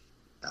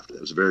after that.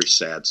 It was a very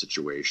sad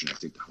situation. I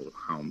think the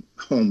whole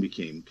home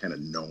became kind of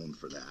known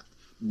for that.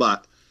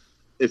 But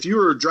if you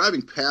were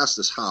driving past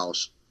this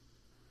house,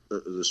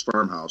 this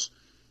farmhouse,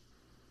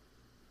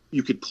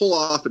 you could pull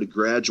off at a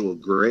gradual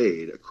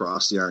grade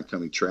across the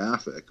oncoming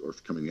traffic, or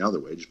if coming the other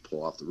way, just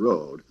pull off the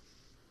road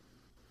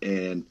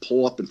and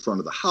pull up in front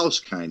of the house.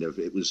 Kind of,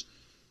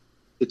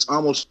 it's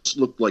almost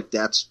looked like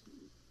that's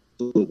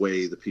the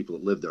way the people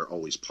that lived there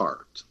always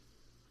parked.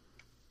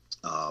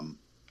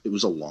 It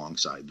was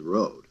alongside the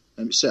road.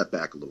 And it sat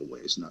back a little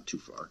ways, not too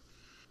far.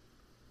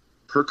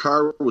 Her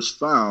car was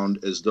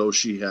found as though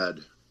she had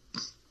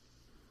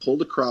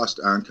pulled across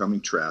oncoming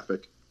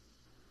traffic.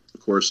 Of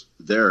course,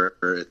 there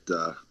at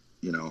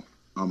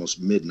almost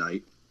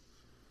midnight,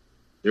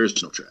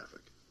 there's no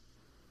traffic,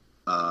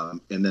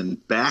 and then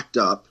backed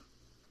up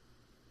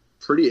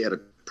at a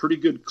pretty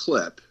good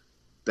clip,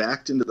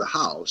 backed into the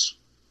house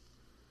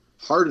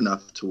hard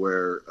enough to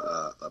where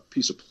a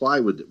piece of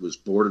plywood that was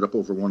boarded up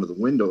over one of the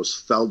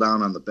windows fell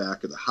down on the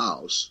back of the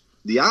house.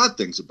 The odd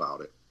things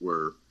about it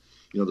were,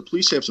 the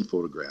police have some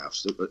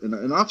photographs.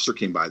 An officer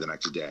came by the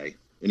next day,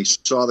 and he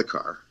saw the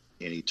car,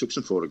 and he took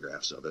some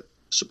photographs of it.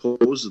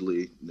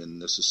 Supposedly,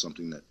 and this is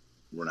something that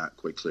we're not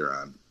quite clear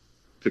on,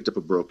 picked up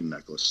a broken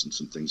necklace and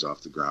some things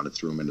off the ground and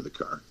threw them into the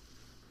car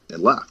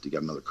and left. He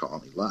got another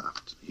call and he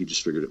left. He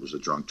just figured it was a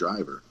drunk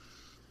driver.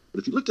 But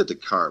if you looked at the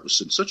car, it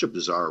was in such a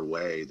bizarre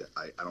way that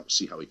I don't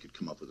see how he could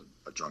come up with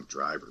a drunk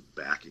driver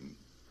backing,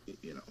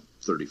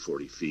 30,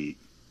 40 feet,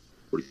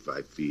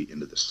 45 feet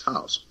into this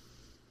house.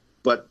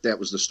 But that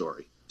was the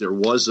story. There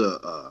was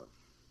a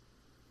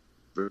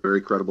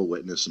very credible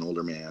witness, an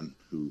older man,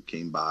 who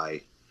came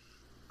by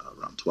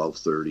around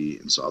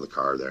 12:30 and saw the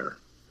car there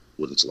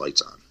with its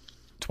lights on.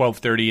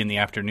 12:30 in the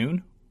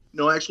afternoon?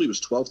 No, actually it was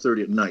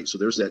 12:30 at night. So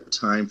there's that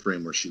time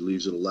frame where she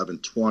leaves at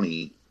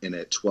 11:20, and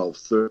at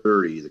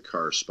 12:30 the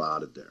car is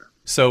spotted there.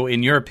 So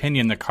in your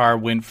opinion, the car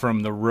went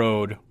from the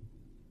road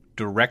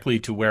directly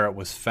to where it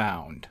was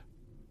found?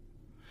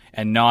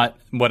 And not,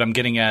 what I'm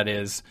getting at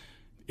is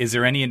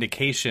there any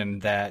indication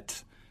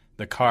that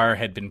the car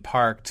had been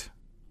parked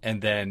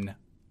and then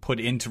put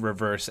into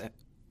reverse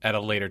at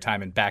a later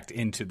time and backed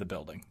into the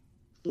building?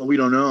 Well, we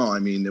don't know. I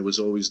mean, there was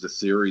always the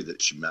theory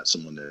that she met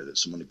someone there, that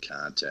someone had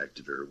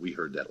contacted her. We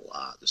heard that a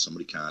lot, that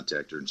somebody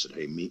contacted her and said,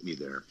 hey, meet me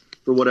there,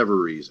 for whatever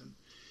reason.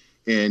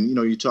 And,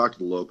 you talk to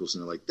the locals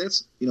and they're like,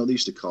 that's, they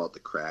used to call it the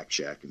crack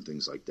shack and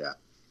things like that.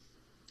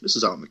 This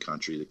is out in the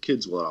country. The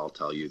kids will all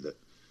tell you that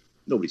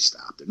nobody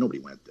stopped there. Nobody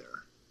went there,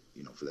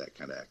 for that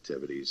kind of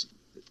activities.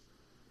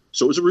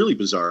 So it was a really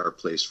bizarre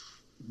place.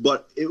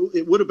 But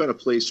it would have been a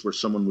place where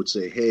someone would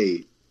say,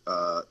 hey,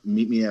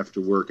 meet me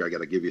after work. I got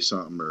to give you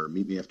something, or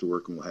meet me after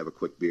work and we'll have a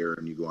quick beer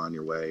and you go on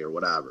your way, or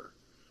whatever.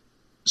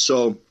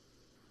 So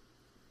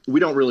we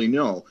don't really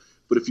know.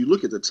 But if you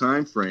look at the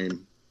time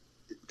frame,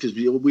 because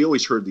we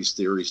always heard these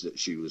theories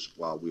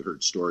that we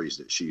heard stories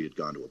that she had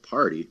gone to a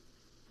party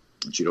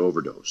and she'd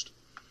overdosed,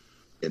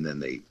 and then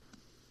they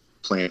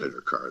planted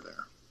her car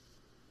there.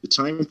 The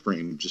time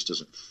frame just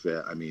doesn't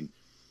fit. I mean,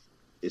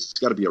 it's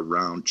got to be a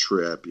round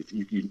trip. If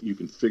you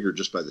can figure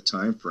just by the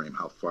time frame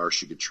how far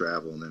she could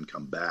travel and then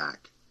come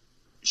back,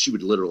 she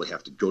would literally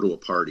have to go to a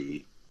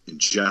party,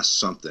 ingest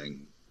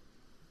something,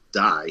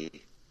 die,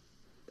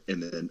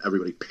 and then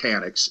everybody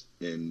panics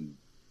and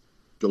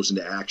goes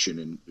into action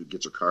and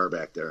gets her car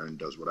back there and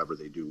does whatever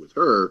they do with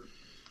her.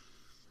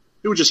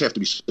 It would just have to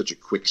be such a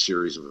quick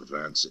series of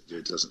events.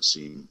 It doesn't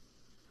seem,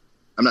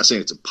 I'm not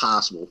saying it's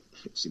impossible.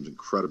 It seems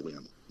incredibly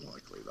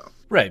unlikely, though.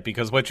 Right,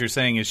 because what you're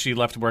saying is she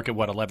left work at,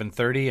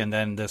 11:30, and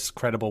then this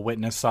credible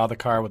witness saw the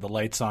car with the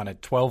lights on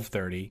at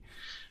 12:30.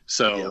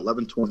 So yeah,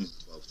 11:20,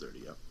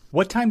 12:30, yeah.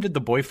 What time did the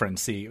boyfriend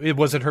see?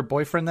 Was it her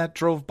boyfriend that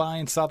drove by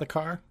and saw the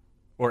car?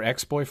 Or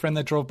ex-boyfriend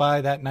that drove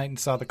by that night and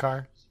saw the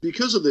car?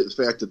 Because of the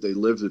fact that they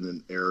lived in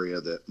an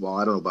area that, well,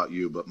 I don't know about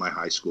you, but my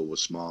high school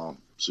was small,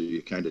 so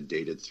you kind of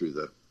dated through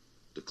the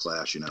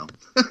class,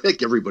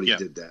 like everybody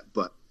did that.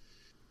 But,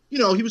 he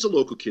was a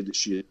local kid that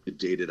she had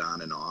dated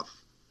on and off.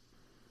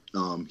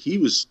 He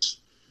was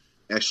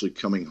actually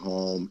coming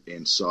home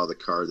and saw the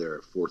car there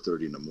at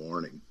 4:30 in the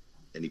morning,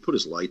 and he put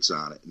his lights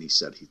on it, and he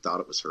said he thought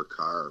it was her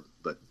car.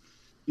 But,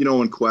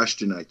 when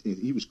questioned, I think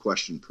he was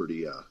questioned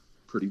pretty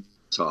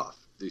tough.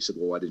 They said,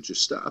 well, why didn't you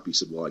stop? He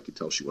said, well, I could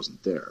tell she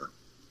wasn't there.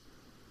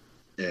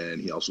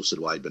 And he also said,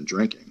 well, I'd been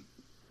drinking.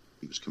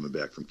 He was coming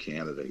back from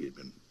Canada. He had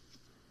been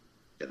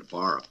at a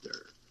bar up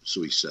there.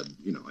 So he said,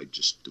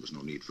 there was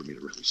no need for me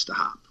to really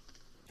stop.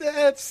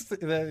 That's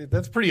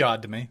pretty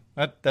odd to me.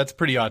 That's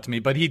pretty odd to me.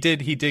 But he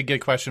did get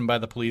questioned by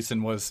the police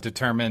and was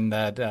determined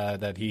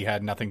that he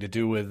had nothing to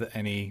do with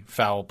any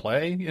foul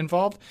play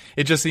involved.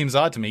 It just seems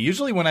odd to me.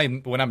 Usually when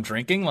I'm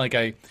drinking, like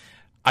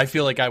I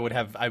feel like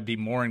I'd be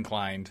more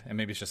inclined, and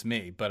maybe it's just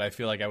me, but I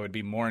feel like I would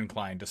be more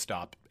inclined to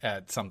stop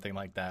at something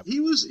like that. He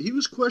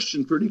was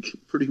questioned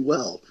pretty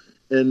well,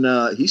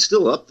 And he's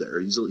still up there.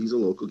 He's a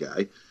local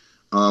guy.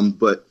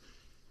 But,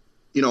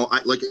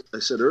 like I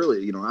said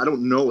earlier, I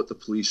don't know what the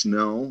police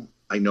know.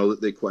 I know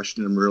that they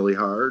questioned him really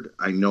hard.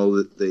 I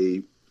know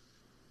that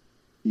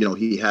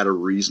he had a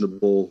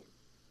reasonable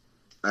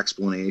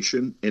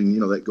explanation.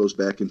 And, that goes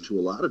back into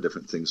a lot of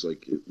different things,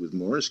 like with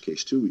Maura's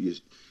case, too.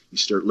 You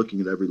start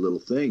looking at every little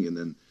thing, and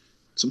then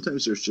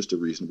sometimes there's just a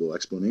reasonable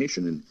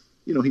explanation. And,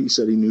 he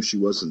said he knew she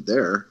wasn't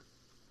there.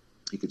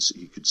 He could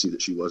see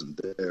that she wasn't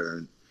there,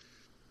 and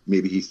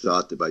maybe he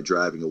thought that by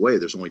driving away,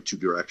 there's only two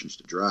directions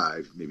to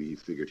drive. Maybe he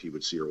figured he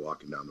would see her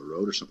walking down the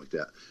road or something like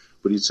that.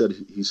 But he said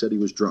he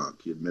was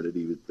drunk. He admitted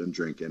he had been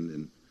drinking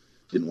and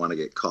didn't want to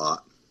get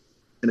caught.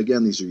 And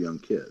again, these are young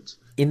kids.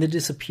 In the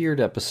Disappeared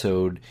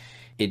episode,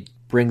 it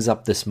brings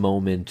up this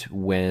moment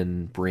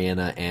when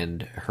Brianna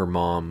and her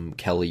mom,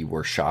 Kelly,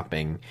 were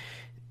shopping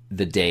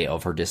the day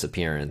of her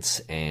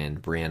disappearance,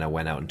 and Brianna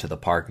went out into the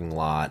parking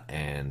lot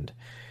and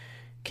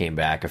came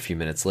back a few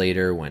minutes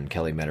later when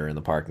Kelly met her in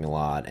the parking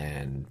lot,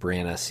 and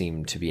Brianna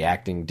seemed to be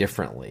acting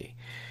differently.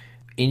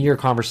 In your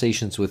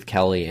conversations with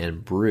Kelly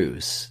and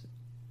Bruce,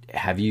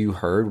 have you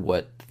heard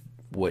what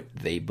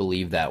they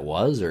believe that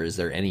was, or is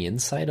there any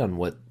insight on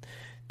what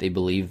they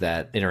believe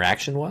that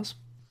interaction was?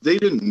 They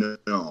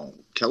didn't know.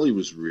 Kelly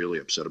was really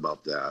upset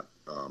about that.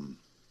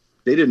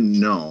 They didn't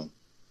know.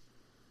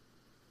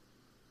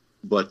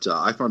 But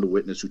I found a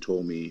witness who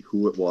told me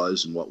who it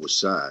was and what was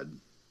said.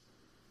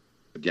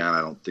 Again,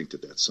 I don't think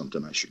that that's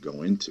something I should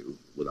go into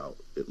without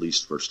at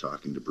least first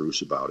talking to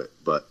Bruce about it.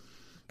 But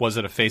was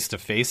it a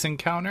face-to-face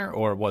encounter,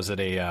 or was it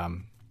a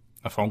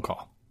phone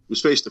call? It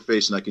was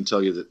face-to-face, and I can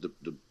tell you that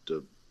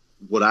the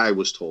what I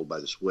was told by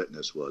this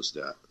witness was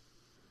that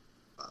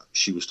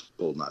she was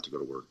told not to go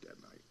to work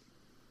that night.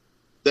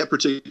 That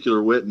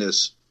particular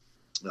witness,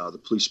 the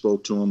police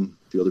spoke to him.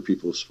 The other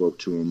people spoke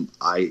to him.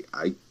 I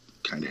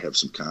kind of have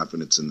some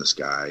confidence in this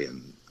guy,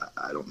 and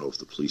I don't know if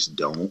the police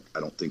don't. I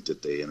don't think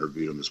that they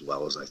interviewed him as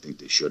well as I think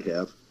they should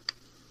have.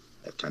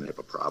 I kind of have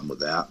a problem with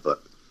that.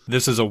 But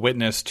this is a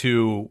witness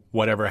to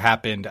whatever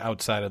happened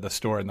outside of the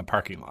store in the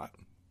parking lot.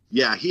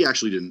 Yeah, he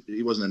actually didn't.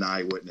 He wasn't an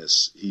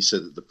eyewitness. He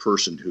said that the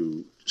person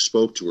who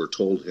spoke to her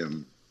told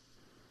him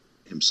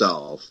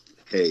himself,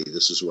 hey,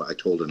 this is what I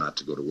told her not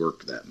to go to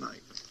work that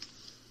night.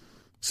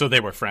 So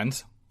they were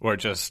friends, or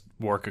just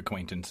work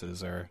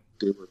acquaintances? Or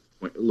they were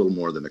a little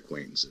more than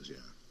acquaintances, yeah.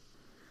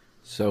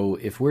 So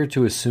if we're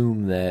to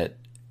assume that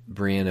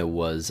Brianna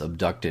was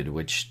abducted,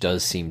 which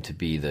does seem to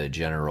be the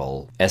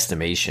general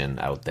estimation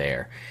out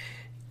there,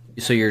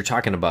 so you're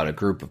talking about a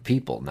group of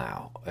people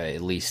now,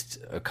 at least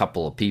a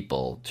couple of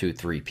people,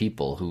 2-3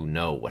 people who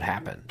know what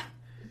happened.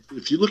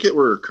 If you look at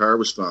where her car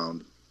was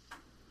found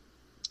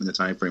and the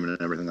time frame and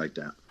everything like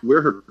that,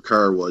 where her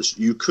car was,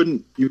 you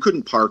couldn't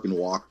park and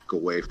walk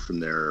away from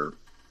there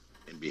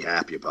and be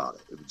happy about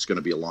it. It's going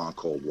to be a long,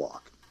 cold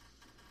walk.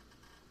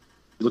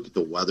 Look at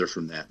the weather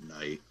from that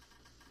night.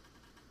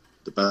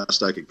 The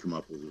best I could come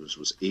up with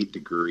was 8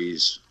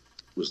 degrees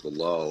was the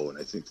low, and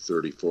I think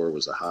 34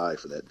 was the high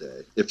for that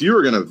day. If you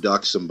were going to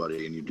abduct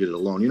somebody and you did it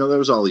alone, there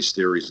was all these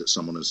theories that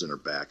someone was in her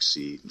back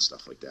seat and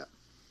stuff like that.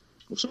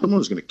 Well, if someone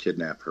was going to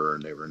kidnap her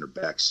and they were in her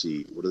back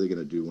seat, what are they going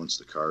to do once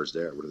the car's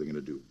there? What are they going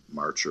to do?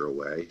 March her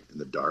away in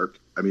the dark?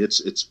 I mean,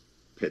 it's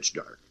pitch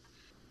dark,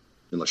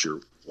 unless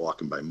you're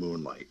walking by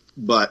moonlight.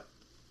 But,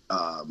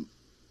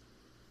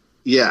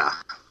 yeah,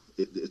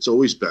 it's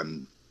always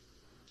been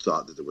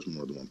thought that there was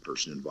more than one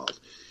person involved.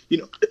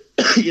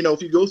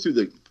 If you go through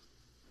the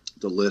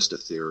list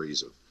of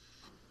theories of,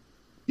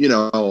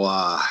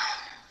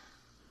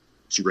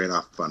 she ran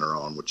off on her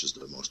own, which is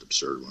the most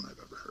absurd one I've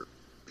ever heard.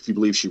 If you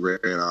believe she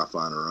ran off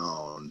on her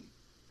own,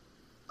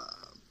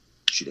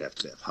 she'd have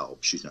to have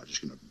help. She's not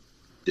just going to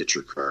ditch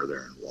her car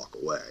there and walk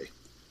away.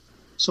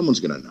 Someone's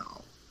going to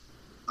know.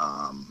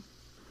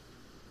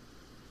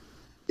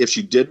 If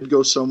she did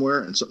go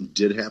somewhere and something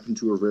did happen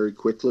to her very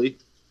quickly,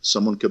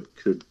 someone could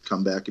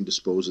come back and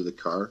dispose of the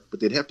car, but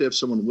they'd have to have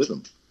someone with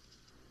them.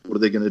 What are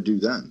they going to do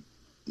then?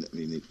 I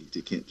mean,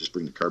 they can't just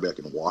bring the car back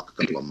and walk a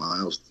couple of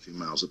miles, a few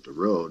miles up the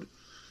road.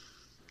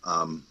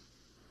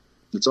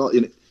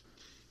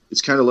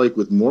 It's kind of like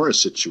with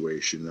Maura's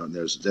situation.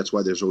 That's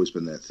why there's always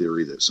been that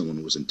theory that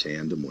someone was in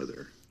tandem with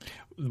her.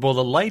 Well,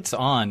 the lights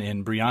on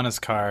in Brianna's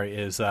car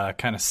is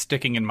kind of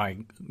sticking in my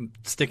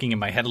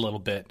head a little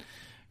bit,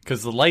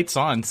 because the lights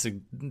on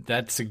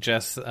that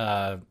suggests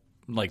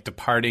like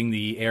departing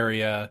the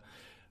area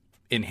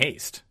in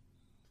haste.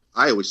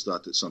 I always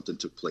thought that something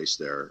took place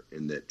there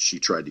and that she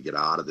tried to get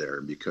out of there,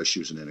 and because she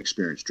was an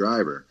inexperienced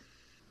driver,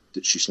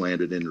 that she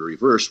slammed it into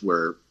reverse,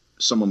 where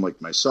someone like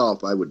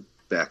myself, I would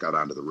back out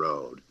onto the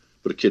road.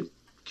 But a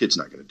kid's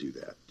not going to do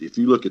that. If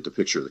you look at the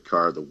picture of the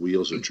car, the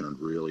wheels are turned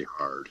really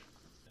hard.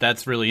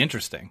 That's really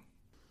interesting.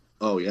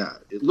 Oh, yeah.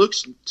 It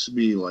looks to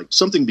me like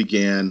something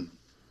began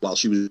while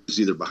she was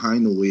either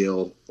behind the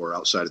wheel or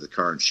outside of the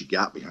car, and she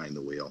got behind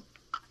the wheel.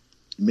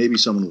 Maybe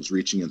someone was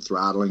reaching and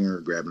throttling her,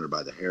 grabbing her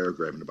by the hair,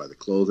 grabbing her by the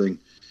clothing.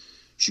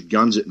 She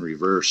guns it in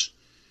reverse,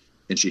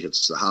 and she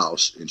hits the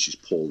house, and she's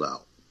pulled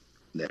out.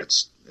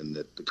 and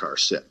that the car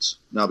sits.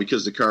 Now,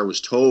 because the car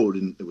was towed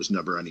and there was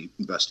never any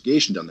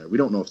investigation done there, we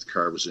don't know if the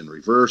car was in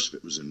reverse, if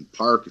it was in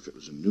park, if it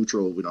was in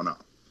neutral. We don't know.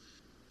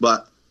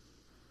 But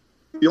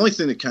the only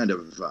thing that kind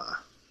of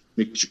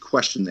makes you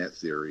question that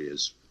theory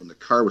is when the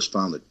car was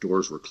found, the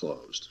doors were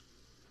closed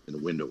and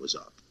the window was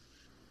up.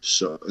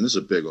 So, and this is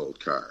a big old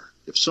car.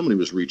 If somebody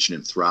was reaching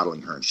in,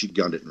 throttling her, and she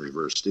gunned it in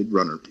reverse,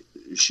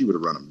 she would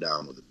have run him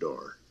down with the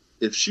door.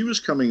 If she was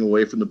coming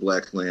away from the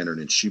Black Lantern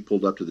and she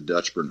pulled up to the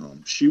Dutchburn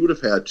home, she would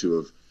have had to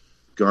have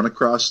gone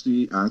across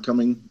the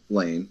oncoming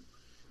lane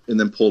and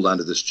then pulled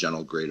onto this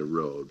gentle graded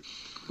road.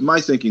 My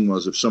thinking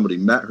was if somebody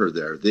met her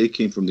there, they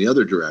came from the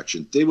other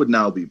direction, they would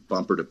now be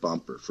bumper to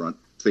bumper, front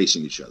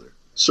facing each other.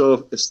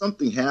 So if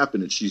something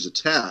happened and she's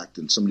attacked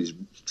and somebody's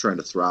trying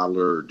to throttle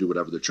her or do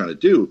whatever they're trying to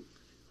do,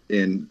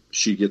 and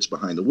she gets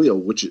behind the wheel,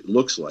 which it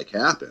looks like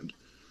happened,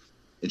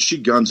 and she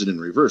guns it in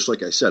reverse,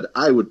 like I said,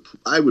 I would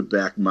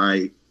back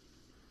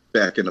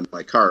into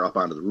my car up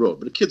onto the road.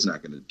 But a kid's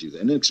not going to do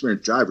that. An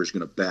inexperienced driver is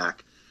going to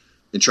back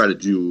and try to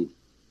do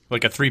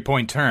like a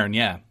 3-point turn,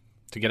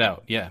 to get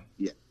out. Yeah.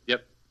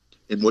 Yep.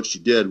 And what she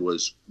did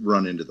was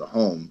run into the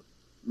home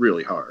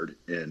really hard,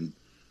 and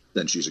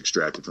then she's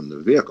extracted from the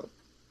vehicle.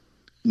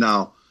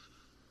 Now,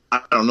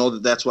 I don't know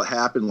that that's what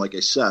happened. Like I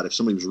said, if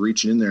somebody was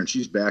reaching in there and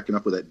she's backing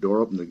up with that door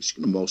open, she's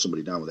going to mow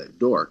somebody down with that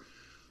door.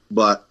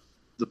 But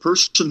the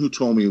person who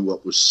told me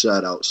what was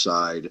said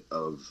outside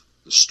of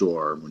the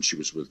store when she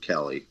was with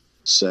Kelly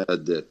said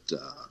that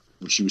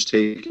when she was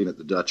taken at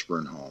the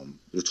Dutchburn home,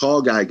 the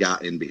tall guy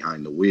got in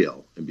behind the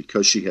wheel, and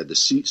because she had the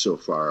seat so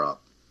far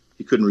up,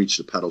 he couldn't reach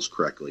the pedals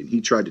correctly, and he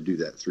tried to do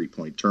that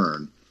 3-point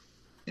turn,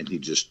 and he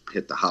just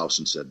hit the house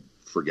and said,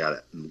 forget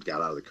it, and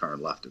got out of the car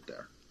and left it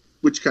there,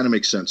 which kind of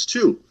makes sense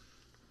too.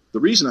 The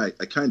reason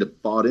I kind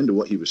of bought into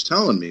what he was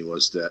telling me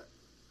was that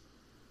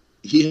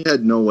he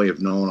had no way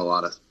of knowing a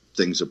lot of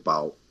things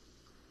about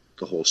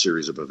the whole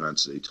series of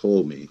events that he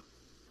told me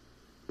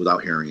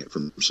without hearing it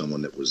from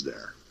someone that was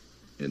there.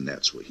 And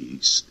that's what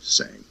he's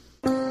saying.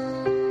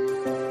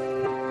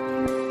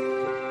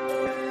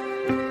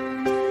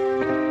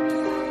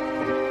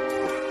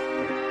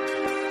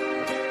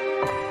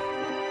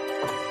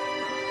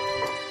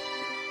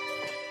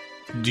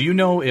 Do you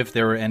know if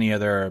there were any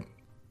other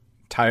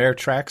tire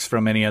tracks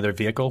from any other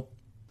vehicle?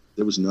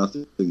 There was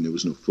nothing. There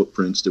was no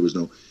footprints. It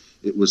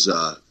was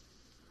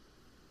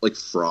like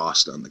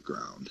frost on the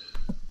ground.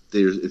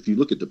 If you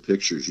look at the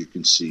pictures, you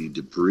can see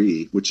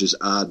debris, which is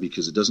odd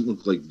because it doesn't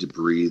look like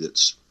debris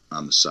that's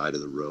on the side of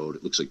the road.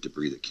 It looks like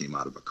debris that came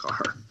out of a car,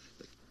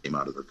 that came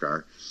out of their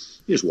car.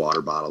 There's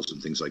water bottles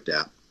and things like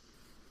that.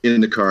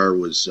 In the car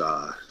was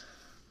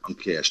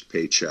uncashed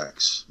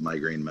paychecks,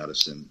 migraine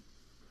medicine,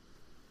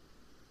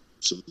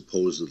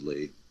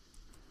 supposedly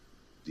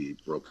the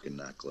broken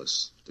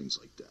necklace, things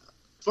like that.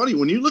 Funny,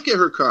 when you look at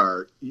her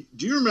car,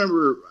 do you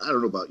remember, I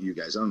don't know about you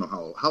guys, I don't know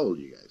how old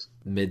are you guys?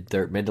 Mid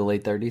to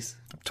late 30s?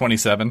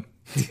 27.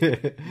 Do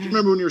you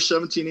remember when you were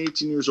 17,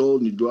 18 years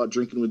old and you'd go out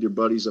drinking with your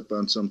buddies up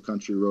on some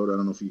country road? I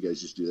don't know if you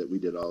guys used to do that. We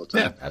did all the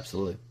time. Yeah,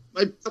 absolutely.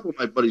 A couple of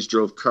my buddies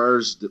drove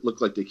cars that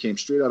looked like they came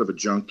straight out of a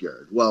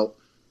junkyard. Well,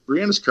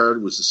 Brianna's car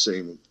was the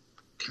same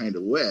kind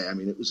of way. I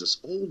mean, it was this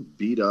old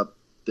beat-up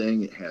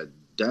thing. It had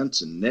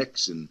dents and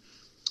nicks, and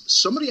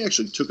somebody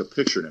actually took a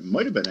picture, and it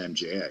might have been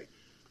MJA.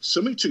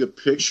 Somebody took a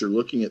picture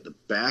looking at the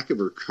back of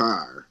her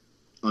car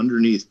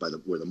underneath by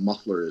where the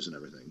muffler is and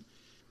everything.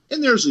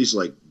 And there's these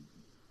like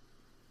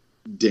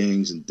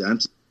dings and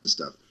dents and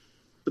stuff.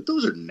 But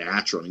those are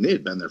natural. I mean, they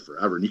had been there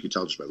forever, and you could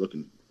tell just by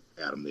looking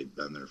at them they'd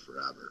been there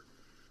forever.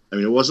 I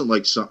mean, it wasn't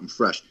like something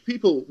fresh.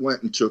 People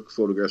went and took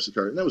photographs of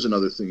the car, and that was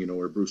another thing,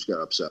 where Bruce got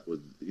upset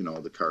with,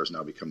 the car's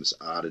now become this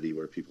oddity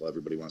where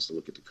everybody wants to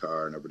look at the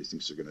car, and everybody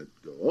thinks they're going to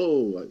go,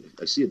 oh,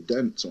 I see a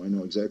dent, so I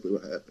know exactly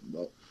what happened.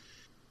 Well,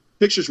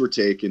 pictures were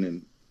taken,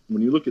 and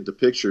when you look at the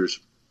pictures,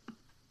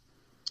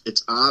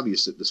 it's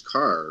obvious that this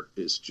car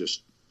is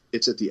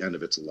it's at the end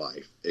of its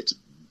life. It's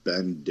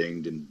been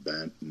dinged and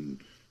bent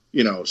and,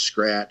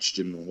 scratched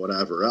and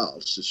whatever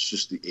else. It's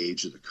just the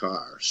age of the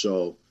car.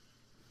 So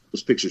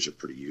those pictures are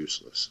pretty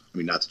useless. I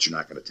mean, not that you're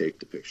not going to take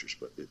the pictures,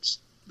 but it's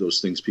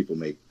those things, people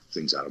make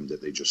things out of them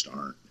that they just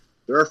aren't.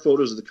 There are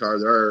photos of the car.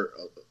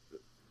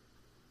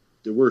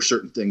 There were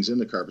certain things in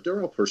the car, but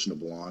they're all personal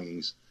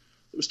belongings.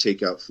 There was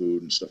takeout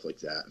food and stuff like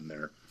that in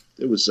there.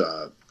 There was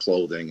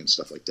clothing and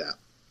stuff like that.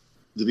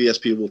 The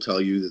VSP will tell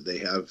you that they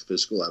have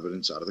physical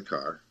evidence out of the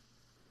car,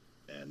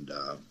 and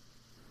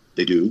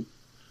they do.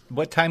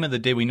 What time of the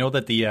day? We know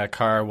that the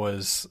car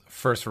was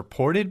first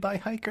reported by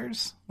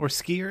hikers or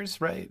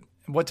skiers, right?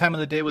 What time of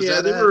the day was that?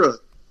 Yeah, they were a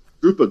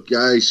group of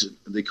guys.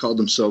 They called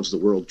themselves the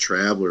World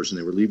Travelers, and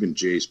they were leaving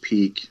Jay's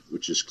Peak,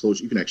 which is close.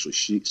 You can actually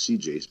see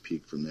Jay's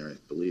Peak from there, I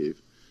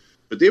believe.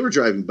 But they were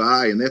driving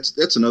by, and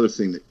that's another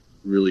thing that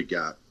really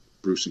got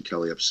Bruce and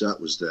Kelly upset,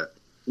 was that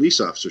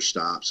police officer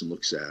stops and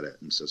looks at it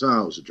and says,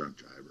 oh, it was a drunk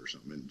driver or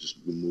something, and just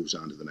moves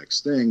on to the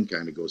next thing,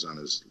 kind of goes on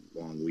his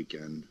long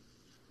weekend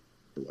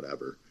or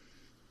whatever.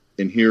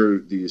 And here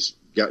these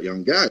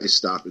young guys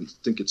stop and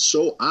think it's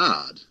so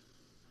odd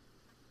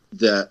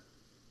that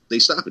they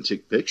stop and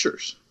take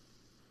pictures.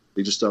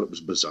 They just thought it was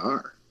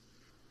bizarre.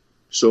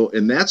 So,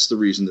 and that's the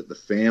reason that the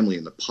family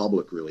and the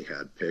public really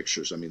had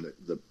pictures. I mean,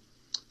 the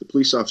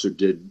police officer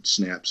did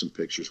snap some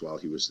pictures while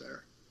he was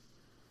there.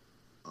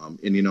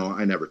 And, you know,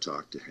 I never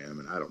talked to him,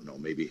 and I don't know,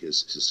 maybe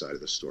his side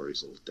of the story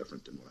is a little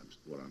different than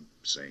what I'm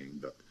saying,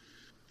 but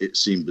it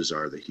seemed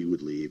bizarre that he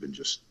would leave and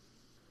just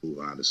move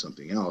on to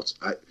something else.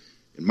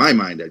 In my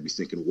mind, I'd be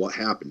thinking, what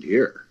happened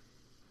here?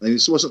 I mean,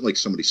 this wasn't like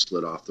somebody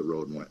slid off the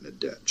road and went in a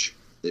ditch.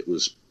 It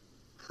was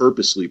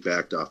purposely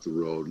backed off the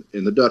road,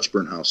 and the Dutch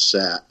burn house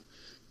sat.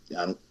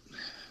 I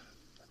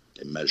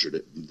measured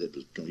it.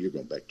 You're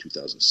going back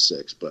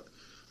 2006, but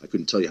I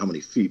couldn't tell you how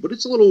many feet. But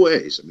it's a little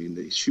ways. I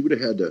mean, she would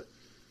have had to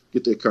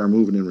get that car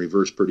moving in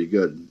reverse pretty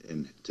good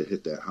and to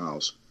hit that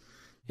house.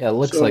 Yeah, it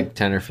looks like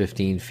 10 or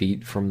 15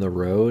 feet from the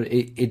road.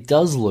 It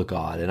does look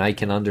odd, and I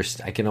can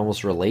understand. I can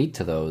almost relate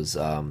to those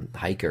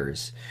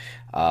hikers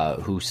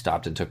who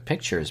stopped and took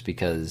pictures,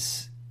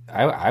 because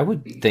I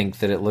would think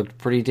that it looked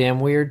pretty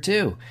damn weird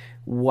too.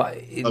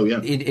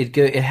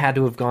 It had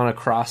to have gone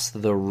across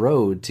the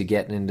road to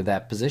get into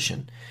that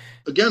position.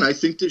 Again, I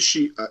think that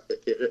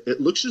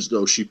it looks as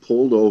though she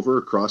pulled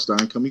over, crossed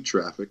oncoming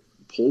traffic,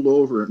 pulled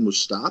over and was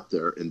stopped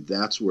there, and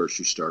that's where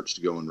she starts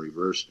to go in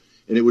reverse.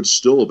 And it would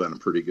still have been a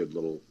pretty good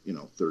little,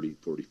 30,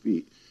 40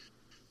 feet.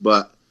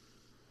 But,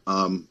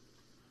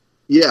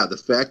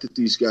 the fact that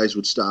these guys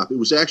would stop, it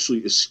was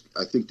actually,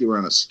 I think they were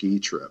on a ski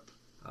trip.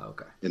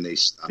 Okay. And they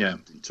stopped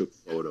and took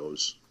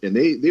photos. And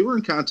they were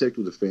in contact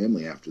with the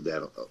family after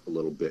that a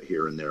little bit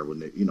here and there when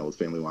the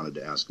family wanted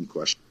to ask them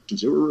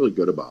questions. They were really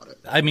good about it.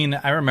 I mean,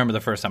 I remember the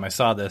first time I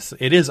saw this.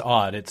 It is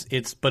odd.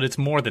 But it's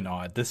more than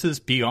odd. This is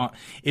beyond.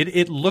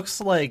 It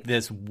looks like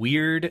this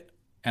weird,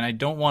 and I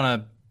don't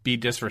want to be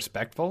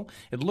disrespectful.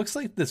 It looks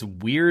like this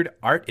weird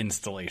art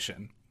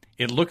installation.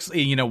 It looks,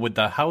 with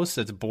the house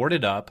that's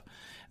boarded up.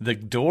 The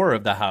door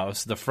of the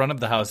house, the front of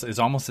the house, is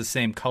almost the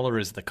same color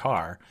as the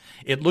car.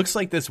 It looks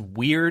like this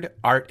weird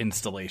art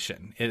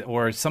installation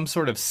or some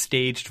sort of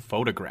staged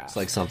photograph. It's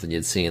like something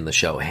you'd see in the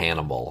show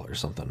Hannibal or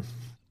something.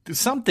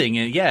 Something,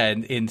 yeah.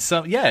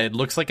 It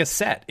looks like a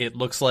set. It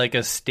looks like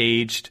a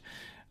staged.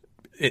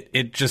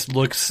 It just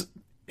looks.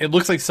 It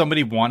looks like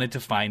somebody wanted to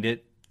find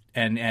it,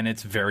 and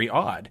it's very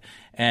odd.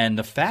 And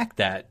the fact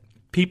that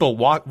people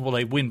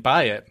they went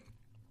by it.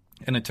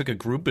 And it took a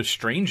group of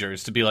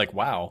strangers to be like,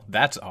 wow,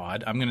 that's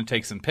odd. I'm going to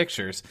take some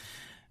pictures.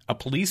 A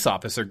police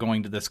officer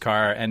going to this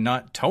car and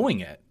not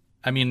towing it.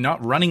 I mean,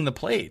 not running the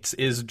plates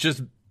is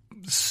just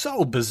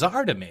so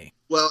bizarre to me.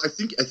 Well, I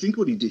think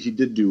what he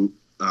did do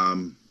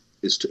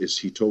is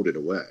he towed it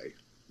away,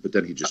 but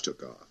then he just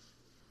took off.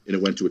 And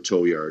it went to a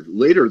tow yard.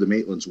 Later, the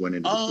Maitlands went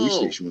into the police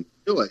station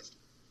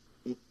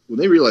when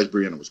they realized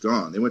Brianna was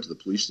gone. They went to the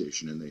police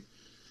station and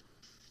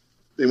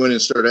they went in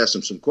and started asking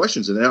him some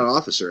questions, and that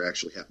officer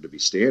actually happened to be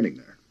standing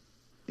there.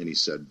 And he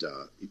said,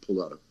 he pulled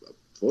out a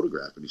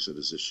photograph, and he said,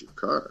 "Is this your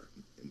car?"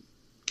 And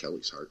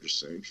Kelly's heart just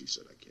sank. She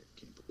said, "I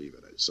can't believe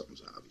it.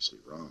 Something's obviously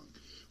wrong."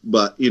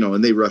 But,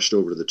 and they rushed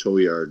over to the tow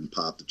yard and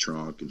popped the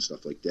trunk and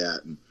stuff like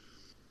that. And,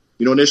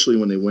 initially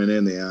when they went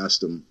in, they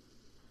asked him,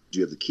 "Do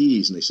you have the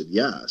keys?" And they said,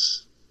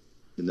 "Yes."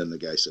 And then the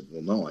guy said,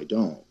 "Well, no, I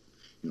don't.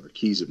 Our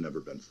keys have never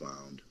been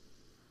found."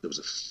 There was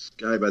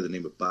a guy by the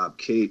name of Bob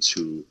Cates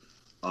who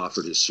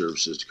offered his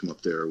services to come up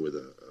there with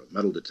a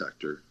metal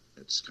detector.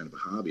 It's kind of a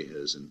hobby of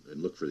his, and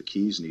look for the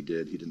keys, and he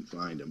did. He didn't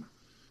find them.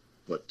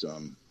 But,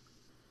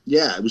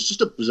 it was just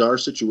a bizarre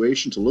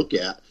situation to look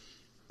at.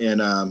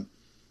 And,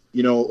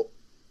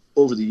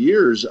 over the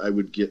years, I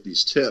would get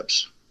these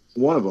tips.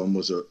 One of them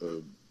was a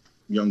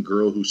young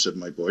girl who said,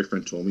 "My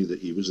boyfriend told me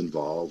that he was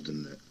involved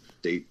and that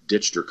they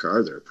ditched her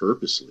car there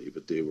purposely,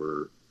 but they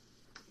were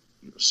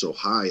so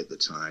high at the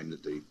time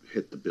that they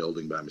hit the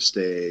building by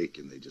mistake,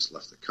 and they just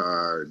left the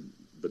car.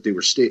 But they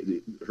were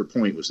her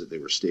point was that they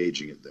were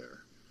staging it there,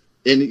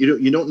 and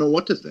you don't know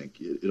what to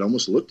think. It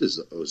almost looked as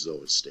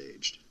though it's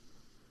staged.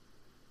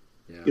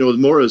 Yeah. With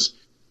Maura's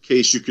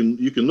case, you can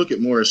look at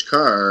Maura's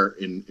car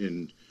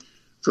in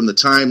from the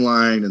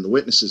timeline and the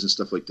witnesses and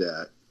stuff like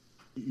that.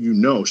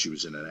 She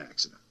was in an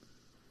accident.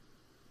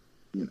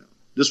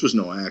 This was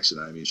no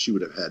accident. I mean, she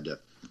would have had to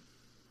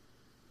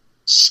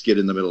skid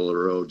in the middle of the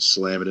road,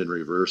 slam it in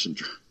reverse, and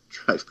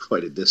drive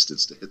quite a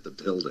distance to hit the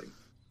building.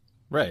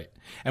 Right.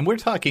 And we're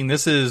talking,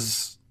 this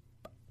is,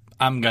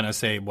 I'm going to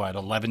say,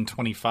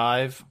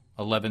 11:25,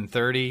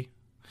 11:30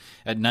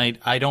 at night.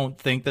 I don't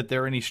think that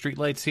there are any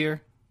streetlights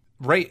here.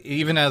 Right.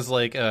 Even as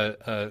like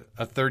a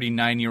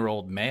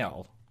 39-year-old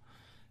male,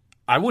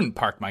 I wouldn't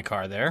park my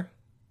car there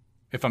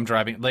if I'm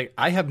driving. Like,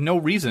 I have no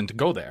reason to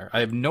go there. I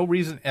have no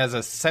reason. As a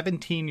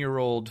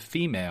 17-year-old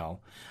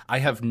female, I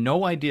have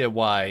no idea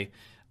why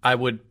I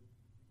would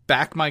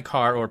back my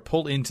car or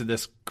pull into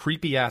this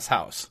creepy-ass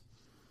house.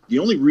 The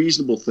only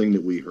reasonable thing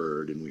that we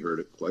heard, and we heard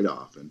it quite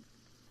often,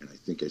 and I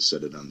think I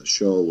said it on the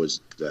show,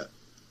 was that,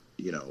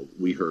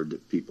 we heard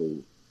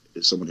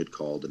that someone had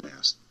called and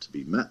asked to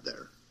be met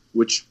there,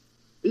 which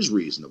is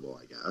reasonable,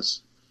 I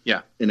guess.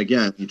 Yeah. And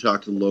again, you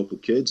talk to the local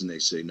kids, and they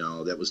say,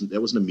 no, that wasn't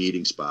a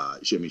meeting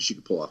spot. She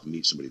could pull off and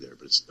meet somebody there,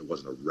 but it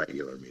wasn't a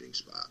regular meeting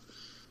spot.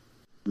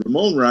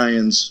 Ramon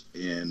Ryans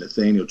and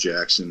Nathaniel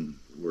Jackson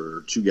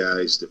were two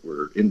guys that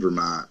were in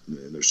Vermont,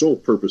 and their sole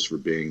purpose for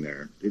being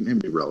there, they didn't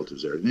have any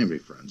relatives there, didn't have any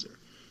friends there.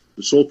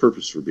 The sole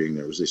purpose for being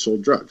there was they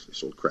sold drugs. They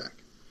sold crack.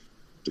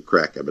 The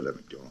crack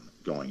epidemic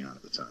going on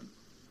at the time.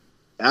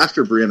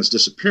 After Brianna's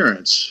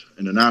disappearance,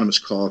 an anonymous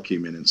call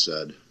came in and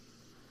said,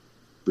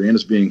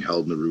 Brianna's being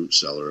held in the root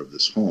cellar of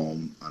this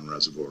home on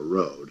Reservoir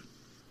Road.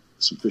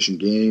 Some Fish and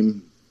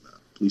Game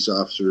police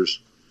officers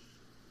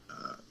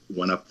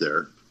went up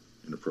there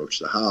and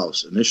approached the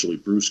house. Initially,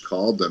 Bruce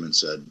called them and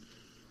said,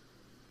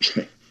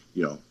 if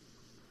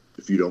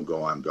you don't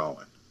go, I'm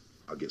going.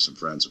 I'll get some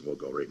friends and we'll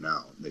go right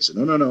now. And they said,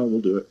 no,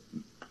 we'll do it.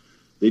 And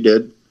they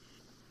did.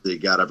 They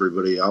got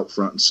everybody out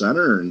front and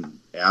center and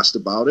asked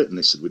about it. And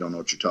they said, we don't know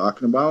what you're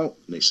talking about.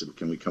 And they said,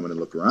 can we come in and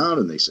look around?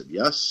 And they said,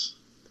 yes.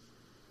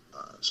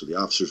 So the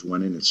officers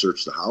went in and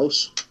searched the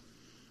house.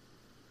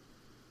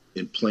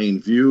 In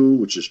plain view,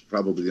 which is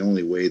probably the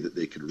only way that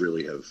they could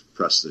really have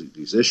pressed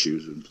these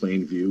issues, in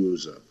plain view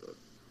was a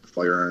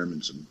firearm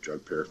and some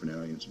drug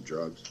paraphernalia and some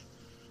drugs.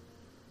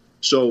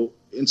 So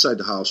inside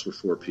the house were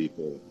 4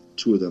 people.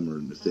 2 of them were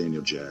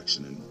Nathaniel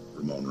Jackson and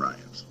Ramon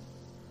Ryans.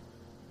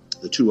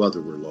 The 2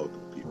 other were local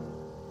people,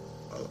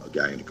 a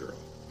guy and a girl.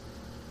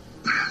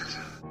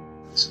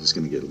 This is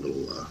going to get a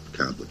little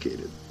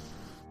complicated.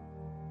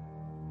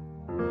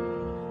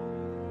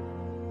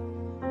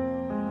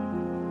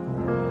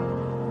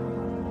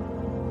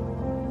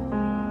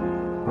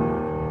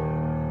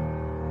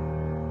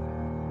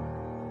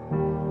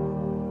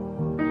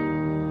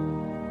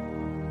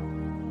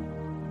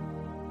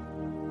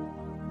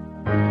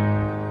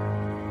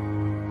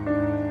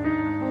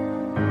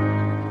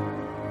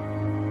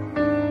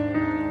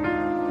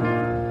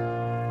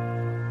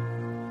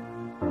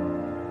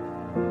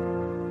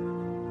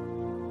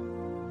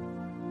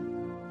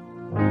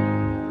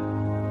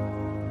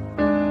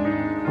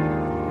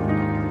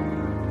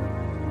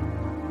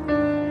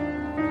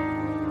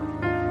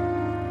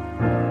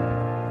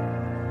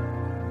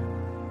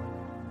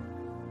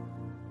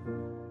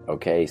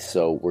 Okay,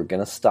 so we're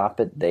going to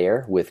stop it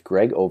there with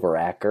Greg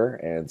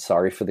Overacker, and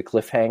sorry for the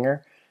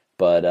cliffhanger,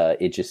 but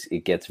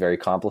it gets very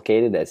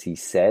complicated, as he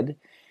said,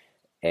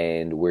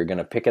 and we're going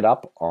to pick it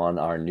up on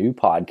our new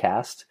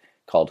podcast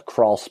called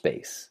Crawl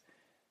Space.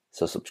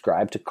 So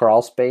subscribe to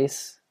Crawl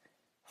Space,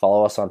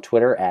 follow us on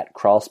Twitter at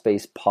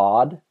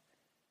CrawlSpacePod.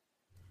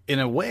 In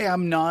a way,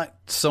 I'm not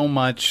so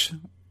much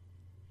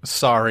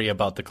sorry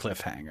about the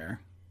cliffhanger.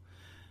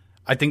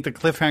 I think the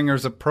cliffhanger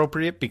is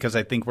appropriate because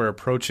I think we're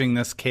approaching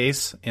this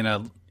case in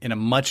a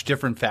much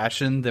different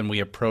fashion than we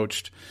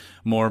approached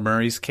Maura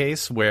Murray's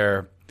case,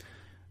 where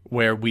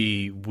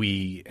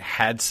we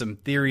had some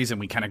theories and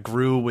we kind of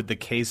grew with the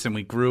case and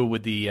we grew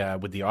with the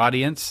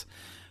audience.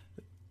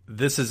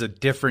 This is a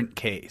different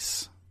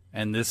case,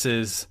 and this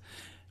is,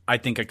 I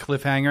think, a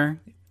cliffhanger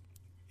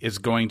is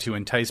going to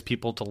entice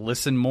people to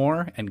listen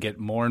more and get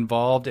more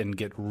involved and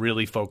get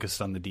really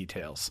focused on the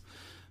details.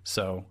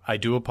 So I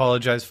do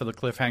apologize for the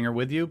cliffhanger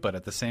with you, but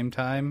at the same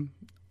time,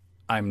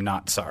 I'm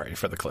not sorry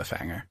for the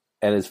cliffhanger.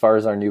 And as far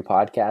as our new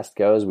podcast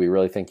goes, we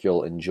really think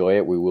you'll enjoy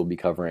it. We will be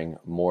covering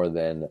more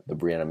than the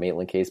Brianna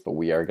Maitland case, but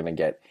we are going to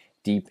get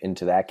deep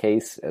into that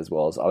case as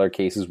well as other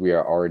cases we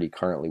are already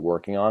currently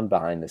working on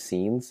behind the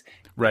scenes.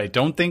 Right.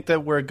 Don't think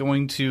that we're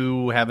going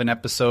to have an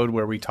episode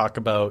where we talk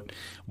about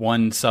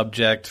one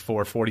subject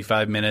for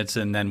 45 minutes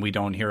and then we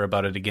don't hear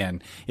about it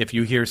again. If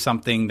you hear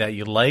something that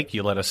you like,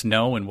 you let us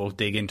know and we'll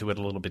dig into it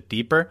a little bit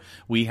deeper.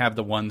 We have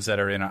the ones that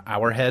are in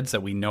our heads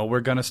that we know we're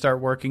going to start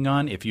working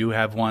on. If you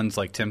have ones,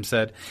 like Tim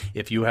said,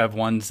 if you have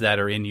ones that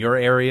are in your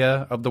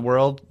area of the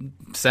world,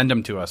 send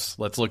them to us.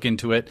 Let's look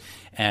into it.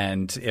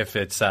 And if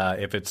it's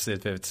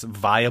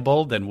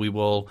viable, then we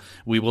will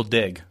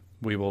dig.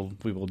 We will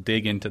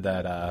dig into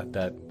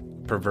that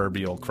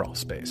proverbial crawl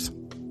space.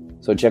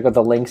 So check out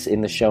the links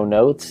in the show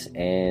notes,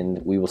 and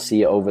we will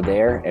see you over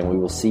there, and we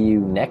will see you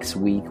next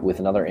week with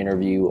another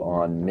interview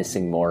on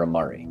Missing Maura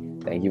Murray.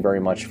 Thank you very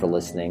much for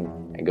listening,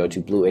 and go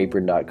to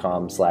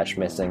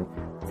blueapron.com/missing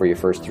for your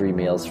first 3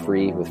 meals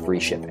free with free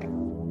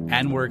shipping.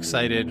 And we're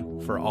excited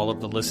for all of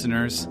the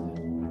listeners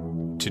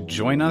to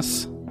join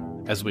us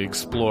as we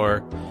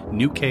explore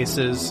new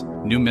cases,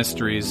 new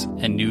mysteries,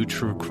 and new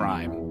true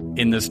crime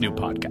in this new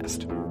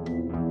podcast.